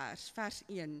favourite vers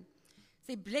 1.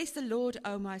 Sê, bless the Lord,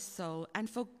 O my soul, and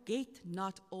forget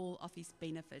not all of his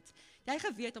benefits. Jy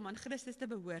geweet om aan Christus te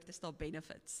behoort, is daar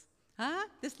benefits.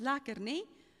 Dis lekker, nie?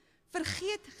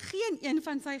 Vergeet geen een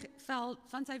van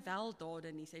sy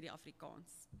weldade nie, sê die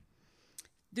Afrikaans.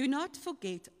 Do not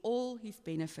forget all his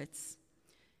benefits,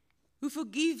 who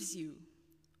forgives you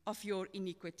of your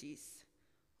iniquities,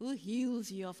 who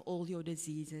heals you of all your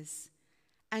diseases,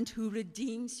 and who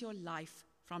redeems your life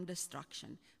from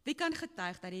destruction. Wie kan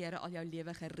getuig dat die Here al jou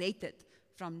lewe gered het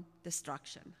from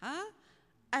destruction?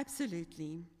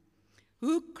 Absolutely.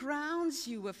 Who crowns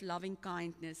you with loving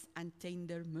kindness and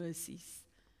tender mercies.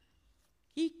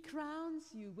 He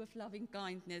crowns you with loving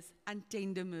kindness and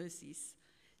tender mercies.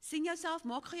 Sien jouself,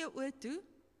 maak gou jou oë toe.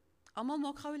 Almal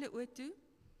maak gou hulle oë toe.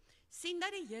 Sien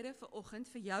dat die Here vanoggend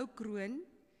vir jou kroon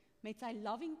met sy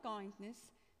loving kindness,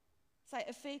 sy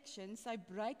affection, sy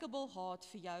breakable heart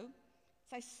vir jou,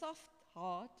 sy soft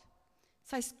heart,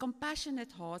 sy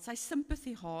compassionate heart, sy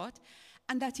sympathy heart,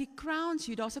 and that he crowns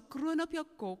you, daar's 'n kroon op jou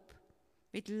kop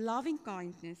met loving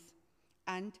kindness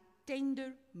and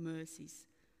tender mercies.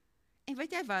 En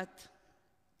weet jy wat?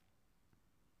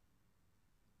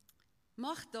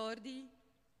 Mag daardie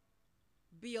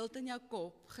beeld in jou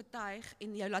kop getuig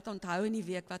en jou laat onthou in die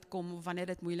week wat kom of wanneer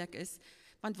dit moeilik is.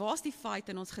 Want waar is die fight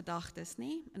in ons gedagtes,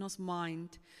 nie? In ons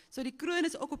mind. So die kroon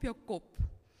is ook op jou kop.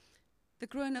 Die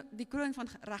kroon van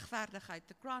regverdigheid,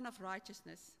 the crown of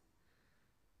righteousness.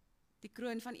 Die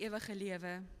kroon van ewige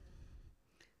lewe.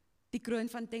 Die kroon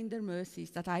van tender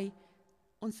mercies, dat hy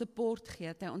ons support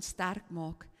gee, dat hy ons sterk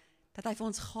maak, dat hy vir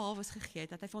ons gawes gegee het,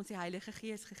 dat hy vir ons die Heilige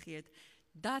Gees gegee het,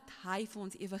 dat hy vir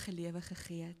ons ewige lewe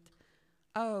gegee het.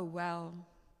 Oh, well,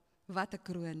 wat 'n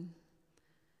kroon.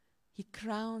 He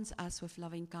crowns us with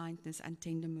loving kindness and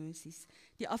tender mercies.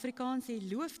 Die Afrikaans sê,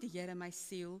 loof die Here my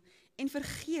siel, en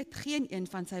vergeet geen een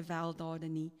van sy weldade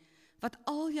nie, wat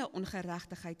al jou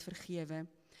ongeregtigheid vergewe,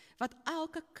 wat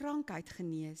elke krankheid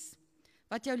genees,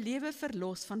 wat jou lewe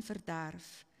verlos van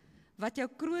verderf, wat jou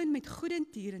kroon met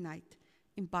goedertierenheid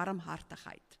en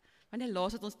barmhartigheid. Wanneer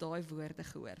laas het ons daai woorde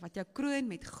gehoor, wat jou kroon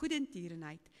met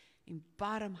goedertierenheid en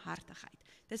barmhartigheid.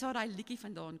 Dis waar daai liedjie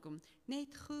vandaan kom.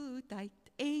 Net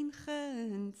goedheid en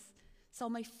guns sal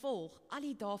my volg al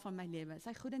die dae van my lewe.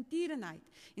 Sy goedertierenheid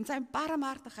en sy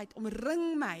barmhartigheid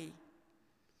omring my.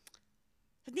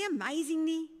 Is dit nie amazing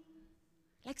nie?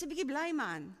 Lyk so 'n bietjie bly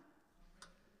man.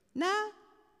 Nou,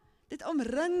 dit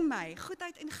omring my.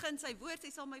 Goedheid en guns, sy woord,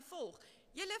 sy sal my volg.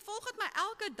 Julle volg het my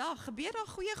elke dag. Gebeur daar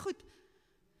goeie goed?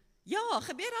 Ja,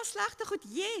 gebeur daar slegte goed?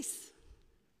 Yes.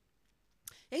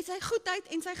 Het sy goedheid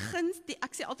en sy guns,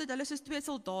 ek sê altyd hulle soos 2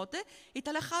 soldate, het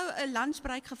hulle gou 'n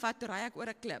lunchbreak gevat, toe ry ek oor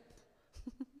 'n klip.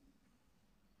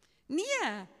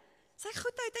 Nee, sy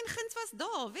goedheid en guns was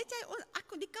daar. Weet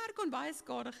jy, die kar kon baie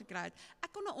skade gekry het.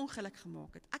 Ek kon 'n ongeluk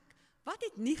gemaak het. Wat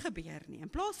het nie gebeur nie? In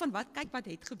plaas van kyk wat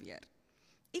het gebeur.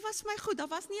 U was vir my goed, daar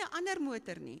was nie 'n ander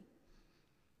motor nie.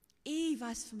 U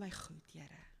was vir my goed,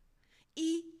 Here.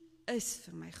 U is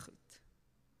vir my goed.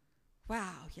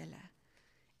 Wow, julle.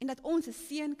 En dat ons 'n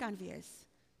seën kan wees,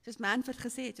 soos Manfred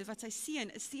gesê het, soos wat sy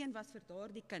seën 'n seën was vir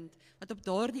daardie kind, wat op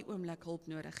daardie oomblik hulp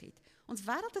nodig het. Ons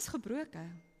wêreld is gebroke.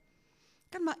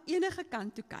 Kan maar enige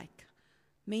kant toe kyk.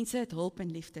 Mense het hulp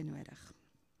en liefde nodig.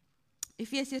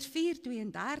 Efesiërs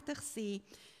 4:32 sê,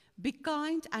 be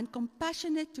kind and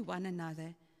compassionate to one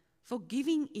another,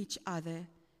 forgiving each other,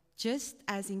 just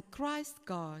as in Christ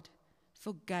God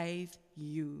forgave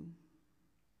you.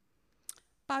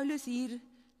 Paulus hier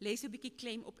lê so 'n bietjie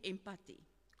klem op empatie.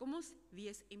 Kom ons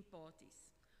wees empaties.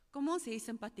 Kom ons hê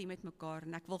simpatie met mekaar,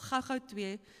 en ek wil gou-gou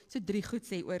 3 goed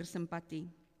sê oor simpatie.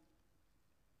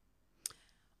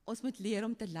 Ons moet leer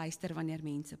om te luister wanneer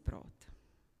mense praat.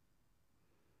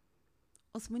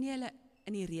 Ons moenie hulle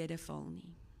in die rede val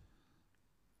nie.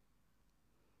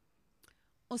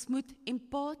 Ons moet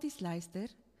empaties luister,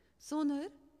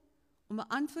 sonder om 'n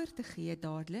antwoord te gee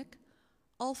dadelik,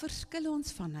 al verskil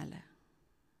ons van hulle.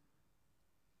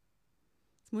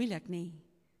 Dit is moeilik, nie?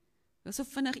 Wil so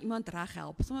vinnig iemand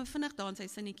reghelp, sommer vinnig daar in sy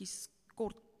sinnetjies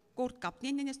kort kap.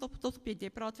 Nee, stop op jy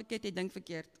praat verkeerd, jy dink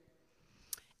verkeerd.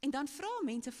 En dan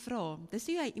mense vra, dis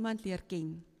hoe jy iemand leer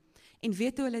ken, en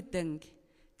weet hoe hulle dink,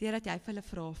 deurdat jy vir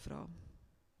hulle vra.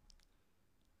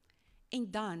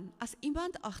 En dan, as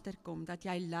iemand agterkom dat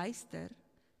jy luister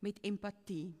met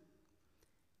empatie,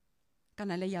 kan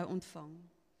hulle jou ontvang.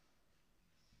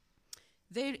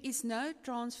 There is no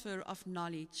transfer of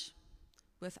knowledge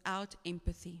without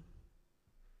empathy.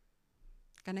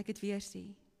 Kan ek dit weer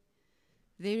sê?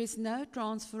 There is no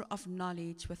transfer of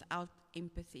knowledge without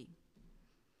empathy.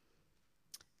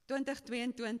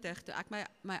 2022, toe ek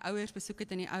my ouers besoek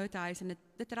het in die ouete huis, en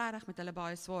dit regtig met hulle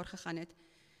baie swaar gegaan het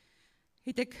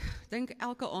ek, dink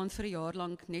elke aand vir 'n jaar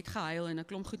lank net gehuil, en ek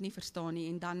klomp goed nie verstaan nie,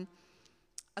 en dan,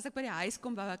 as ek by die huis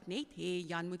kom, wou ek net hê,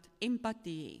 Jan moet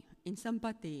empatie en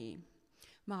simpatie hê,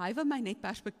 maar hy wil my net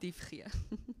perspektief gee.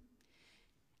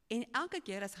 En elke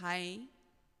keer as hy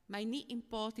my nie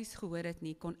empaties gehoor het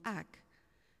nie, kon ek,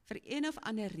 vir een of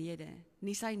ander rede,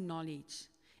 nie sy knowledge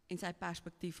en sy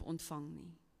perspektief ontvang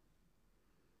nie.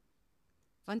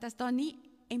 Want as daar nie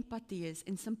empatie is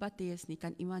en simpatie is nie,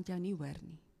 kan iemand jou nie hoor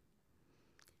nie.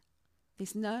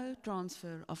 There's no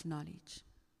transfer of knowledge.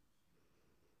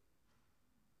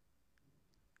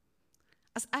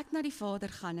 As ek na die Vader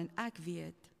gaan en ek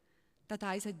weet dat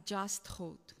hy is 'n just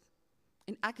God,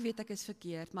 en ek weet ek is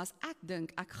verkeerd, maar as ek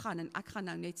dink ek gaan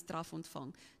nou net straf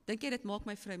ontvang, dink jy dit maak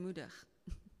my vrymoedig?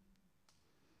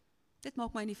 Dit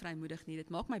maak my nie vrymoedig nie, dit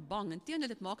maak my bang, inteendeel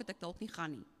dit maak dat ek dalk nie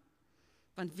gaan nie.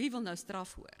 Want wie wil nou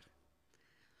straf hoor?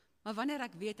 Maar wanneer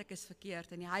ek weet ek is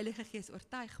verkeerd, en die Heilige Gees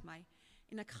oortuig my,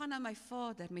 en ek gaan na my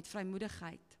Vader met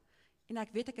vrymoedigheid, en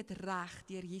ek weet ek het reg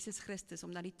deur Jesus Christus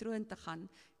om na die troon te gaan,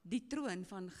 die troon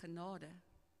van genade.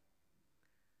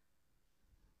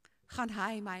 gaan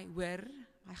hy my hoor,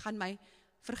 hy gaan my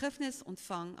vergifnis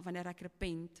ontvang wanneer ek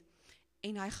repent,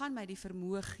 en hy gaan my die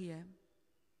vermoë gee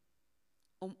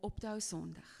om op te hou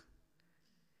sondig.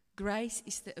 Grace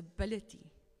is the ability.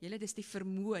 Julle, dis die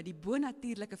vermoë, die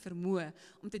bonatuurlike vermoë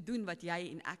om te doen wat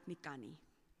jy en ek nie kan nie.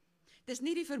 Dis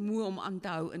nie die vermoë om aan te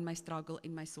hou in my struggle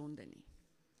en my sonde nie.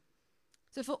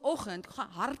 So vanoggend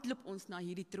hardloop ons na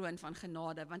hierdie troon van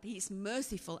genade, want he is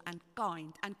merciful and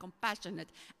kind and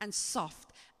compassionate and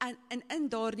soft. En in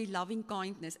daardie loving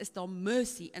kindness is daar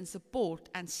mercy and support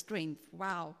and strength.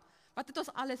 Wow, wat het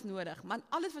ons alles nodig? Man,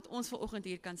 alles wat ons vanoggend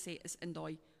hier kan sê is in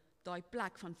daai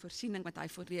plek van voorsiening wat hy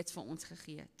reeds vir ons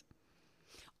gegee het.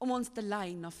 Om ons te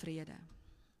lei na vrede.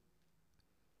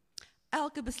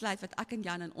 Elke besluit wat ek en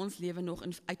Jan in ons lewe nog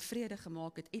uit vrede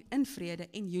gemaak het, in vrede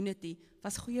en unity,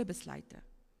 was goeie besluite.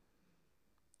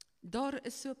 Daar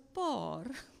is so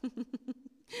paar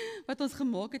wat ons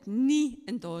gemaak het, nie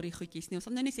in daardie goedjies nie. Ons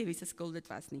sal nou nie sê wie se skuld dit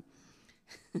was nie.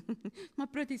 Maar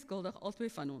pretty skuldig, albei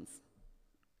van ons.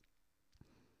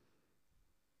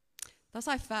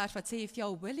 Daar's hy vers wat sê, if you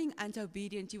are willing and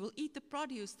obedient, you will eat the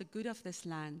produce, the good of this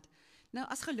land. Nou,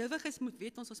 as gelowiges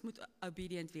weet ons moet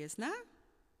obedient wees, né?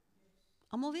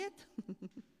 Almal weet?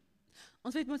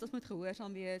 Ons weet ons moet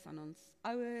gehoorsaam wees aan ons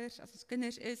ouers, as ons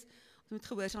kinders is, ons moet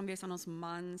gehoorsaam wees aan ons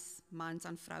mans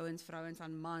aan vrouens, vrouens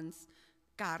aan mans,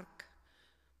 kerk,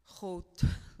 God,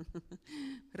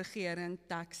 regering,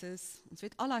 taxes, ons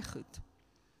weet al daai goed.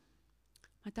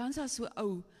 Maar dan is daar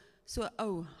so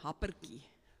ou happertjie.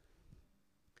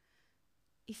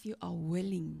 If you are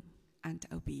willing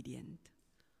and obedient.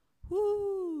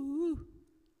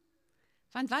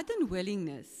 Want wat doen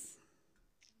willingness?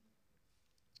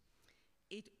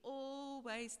 It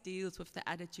always deals with the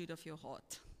attitude of your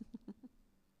heart.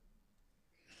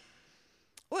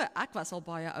 Ek was al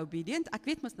baie obedient, ek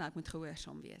weet mos nou ek moet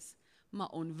gehoorsaam wees.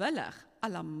 Maar onwillig,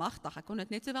 almagtig, ek kon dit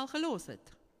net so wel gelos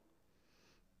het.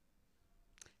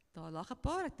 Daar lag 'n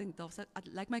paar, ek dink,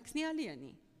 lyk my ek's nie alleen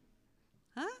nie.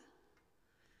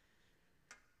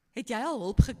 Het jy al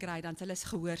hulp gekry, dan hulle is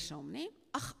gehoorsaam, nie?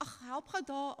 Ag, help gou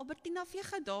daar, Albertina, vee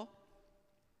gou daar.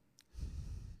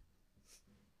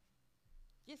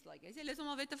 Jy sê, hulle is om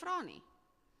alweer te vra nie.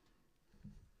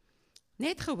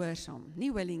 Net gehoorsaam,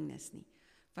 nie willingness nie.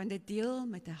 Want dit deel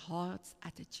met 'n heart's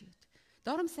attitude.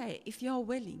 Daarom sê hy, if you are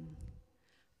willing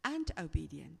and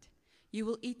obedient, you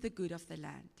will eat the good of the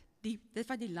land. Dit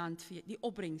wat die land, die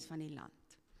opbrengs van die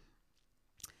land.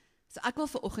 So ek wil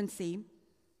vanoggend sê,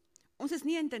 ons is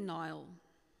nie in denial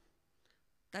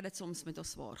dat dit soms met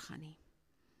ons swaar gaan nie.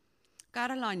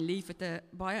 Caroline Leaf het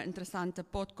 'n baie interessante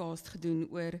podcast gedoen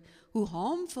oor hoe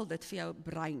harmful dit vir jou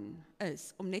brein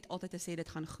is om net altyd te sê dit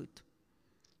gaan goed.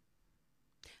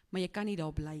 Maar jy kan nie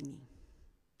daar bly nie.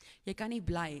 Jy kan nie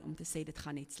bly om te sê dit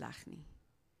gaan net sleg nie.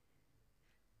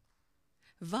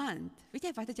 Want, weet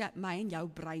jy wat het jy, my en jou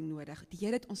brein nodig? Die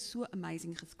Here het ons so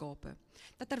amazing geskape,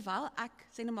 dat terwyl ek,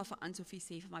 sê nou maar vir Anne-Sophie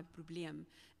sê vir my probleem,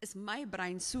 is my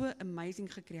brein so amazing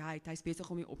gecreate, hy is besig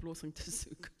om die oplossing te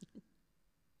soek.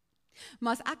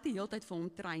 Maar as ek die hele tyd vir hom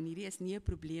train, hierdie is nie 'n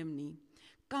probleem nie,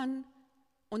 kan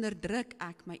onderdruk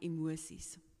ek my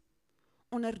emosies,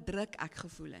 onderdruk ek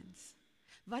gevoelens.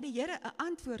 Wat die Here 'n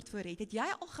antwoord vir het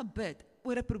jy al gebid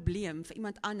oor 'n probleem vir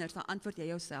iemand anders, dan antwoord jy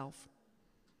jouself.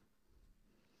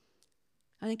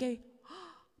 Dan denk jy,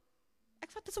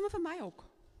 ek vat dit sommer vir my ook.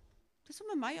 Dit is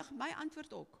sommer my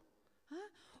antwoord ook.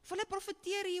 Of hulle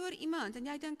profeteer hier oor iemand, en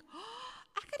jy dink,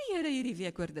 ek het die Here hierdie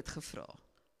week oor dit gevra.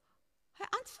 Hy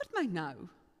antwoord my nou.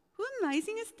 Hoe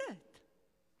amazing is dit?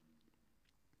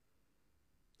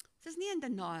 Ons is nie in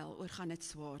denial oor gaan dit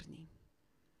swaar nie.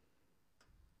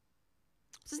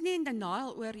 Ons is nie in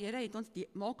denial oor, Here,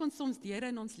 maak ons soms deure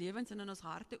in ons lewens en in ons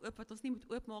harte oop, wat ons nie moet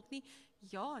oopmaak nie.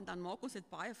 Ja, en dan maak ons dit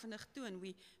baie vinnig toe, en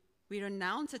we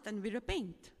renounce it and we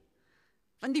repent.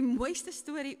 Want die mooiste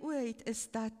storie ooit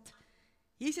is dat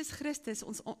Jesus Christus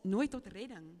ons nooit tot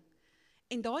redding.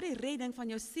 En daardie redding van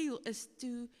jou siel is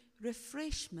to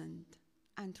refreshment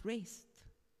and rest.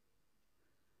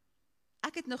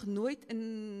 Ek het nog nooit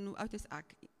hoe oud is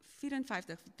ek?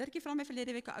 54. Dirkie vra my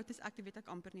verlede week hoe oud is ek, weet ek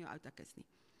amper nie hoe oud ek is nie.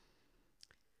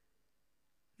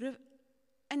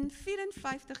 In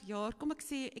 54 jaar, kom ek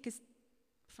sê, ek is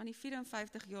van die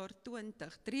 54 jaar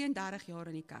 33 jaar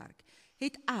in die kerk,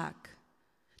 het ek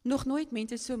nog nooit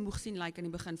mense so moeg sien lyk in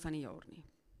die begin van die jaar nie.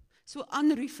 So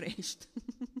unrefreshed.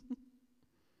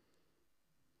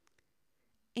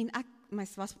 En ek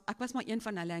was maar een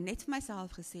van hulle, en net vir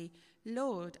myself gesê,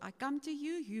 Lord, I come to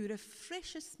you, you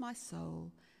refreshes my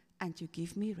soul, and you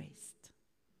give me rest.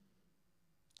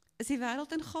 Is die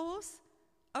wêreld in chaos?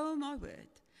 Oh my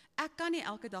word. Ek kan nie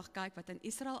elke dag kyk wat in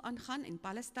Israel aangaan en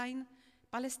Palestyn.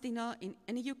 Palestina en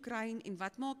in die Oekraïne en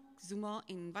wat maak Zuma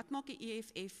en wat maak die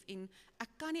EFF en ek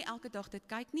kan nie elke dag dit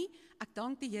kyk nie. Ek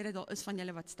dank die Here daar is van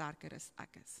julle wat sterker is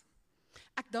ek is.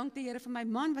 Ek dank die Here vir my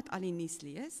man wat al die nuus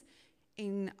lees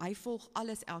en hy volg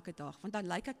alles elke dag, want dan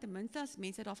lyk ek ten minste as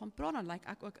mense daarvan praat, dan lyk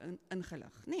ek ook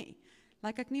ingelig, nee.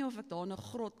 Lyk ek nie of ek daar in 'n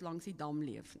grot langs die dam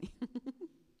leef nie.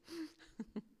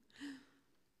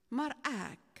 Maar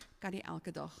ek kan nie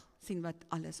elke dag sien wat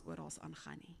alles oral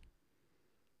aangaan nie.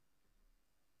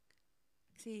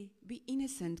 Ek sê, be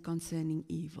innocent concerning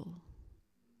evil.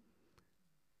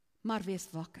 Maar wees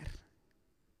wakker.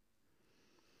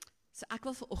 So ek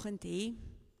wil vanoggend hê,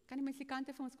 kan die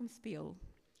musikante vir ons kom speel?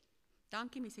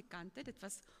 Dankie musikante, dit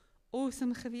was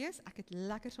awesome geweest. Ek het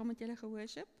lekker saam met julle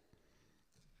geworship.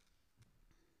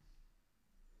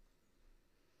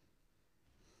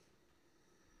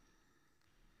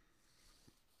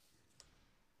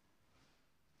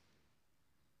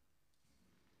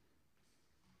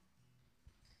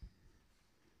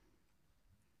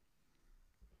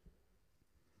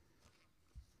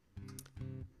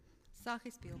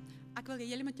 Saggie speel. Ek wil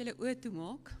julle met julle oë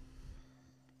toemaak.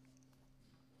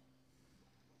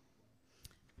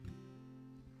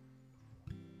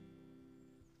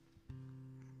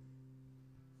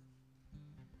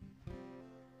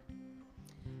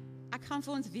 Ek gaan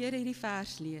vir ons weer hierdie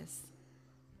vers lees.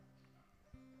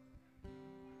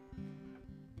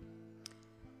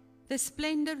 The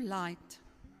splendor light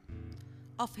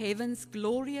of heaven's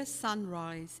glorious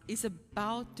sunrise is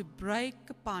about to break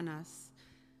upon us,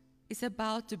 is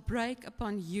about to break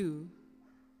upon you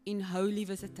in holy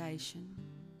visitation.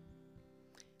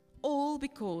 All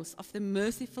because of the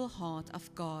merciful heart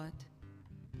of God,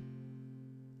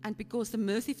 and because the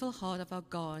merciful heart of our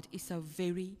God is so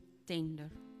very tender.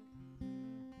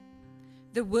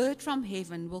 The word from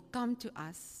heaven will come to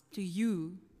us, to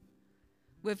you,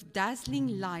 with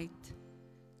dazzling light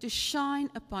to shine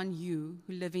upon you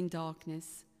who live in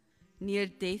darkness, near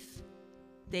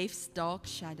death's dark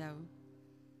shadow.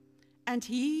 And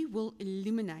he will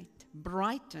illuminate,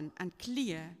 brighten, and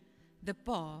clear the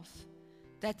path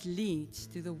that leads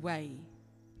to the way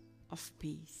of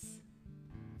peace.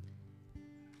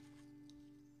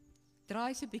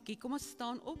 Draai so 'n bietjie, kom ons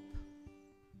staan op.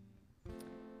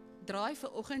 Draai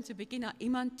vanoggend so 'n bietjie na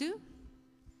iemand toe.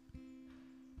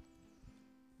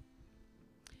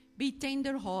 Be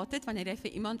tender-hearted wanneer jy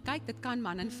vir iemand kyk, dit kan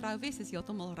man en vrou wees, is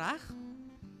heeltemal reg.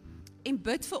 En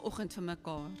bid vanoggend vir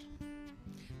mekaar.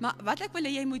 Maar wat ek wil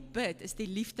hê jy moet bid, is die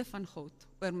liefde van God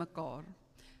oor mekaar.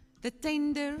 The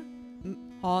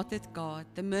tender-hearted God,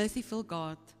 the merciful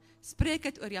God, spreek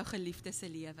dit oor jou geliefde se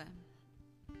lewe.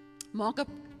 Maak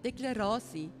 'n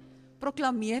deklarasie,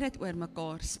 proklameer dit oor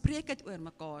mekaar, spreek dit oor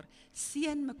mekaar,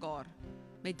 seën mekaar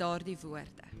met daardie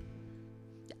woorde.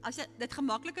 As dit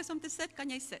gemaklik is om te sit, kan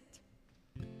jy sit.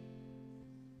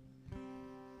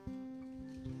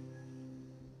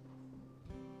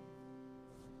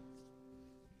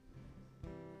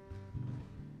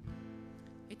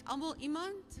 Het almal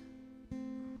iemand?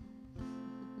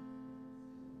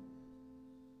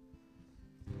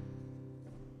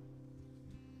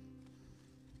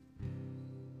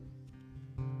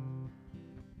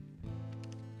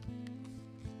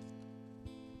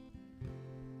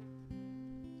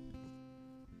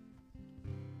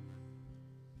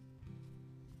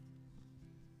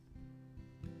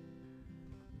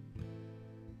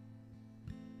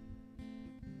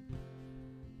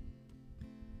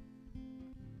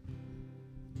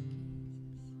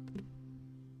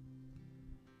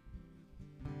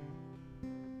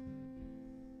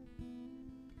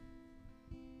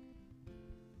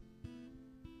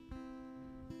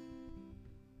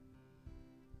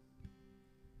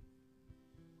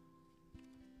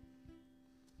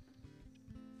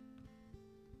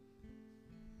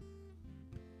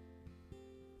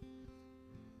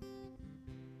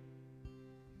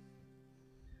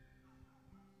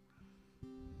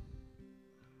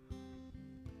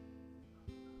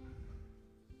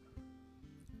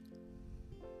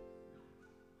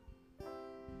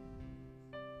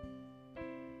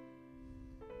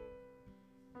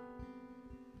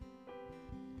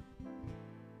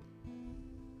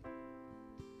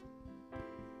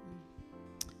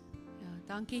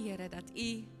 Dankie Here dat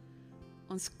U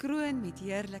ons kroon met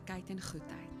heerlikheid en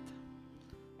goedheid.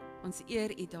 Ons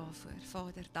eer U daarvoor.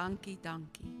 Vader, dankie,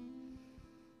 dankie.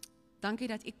 Dankie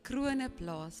dat U krone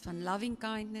plaas van loving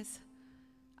kindness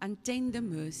and tender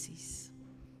mercies,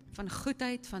 van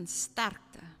goedheid, van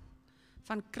sterkte,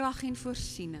 van krag en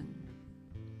voorsiening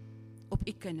op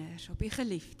U kinders, op U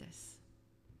geliefdes.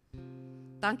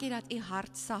 Dankie dat U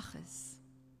hart sag is,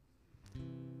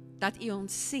 dat U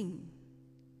ons sien,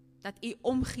 dat U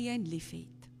omgee en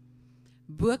liefhet.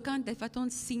 Bokant dit wat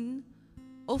ons sien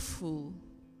of voel.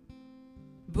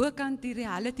 Bokant die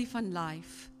reality van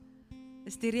life,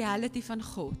 is die reality van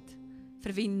God,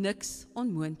 vir wie niks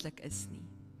onmoontlik is nie.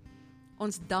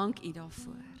 Ons dank U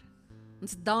daarvoor.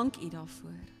 Ons dank U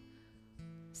daarvoor.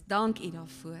 Ons dank U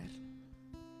daarvoor.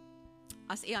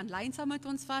 As U aanlyn saam met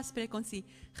ons was, spreek ons die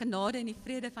genade en die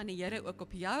vrede van die Here ook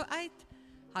op jou uit.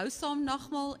 Hou saam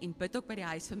nagmaal en bid ook by die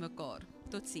huis vir mekaar.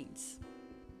 Totsiens.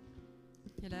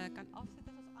 Julle kan afsit.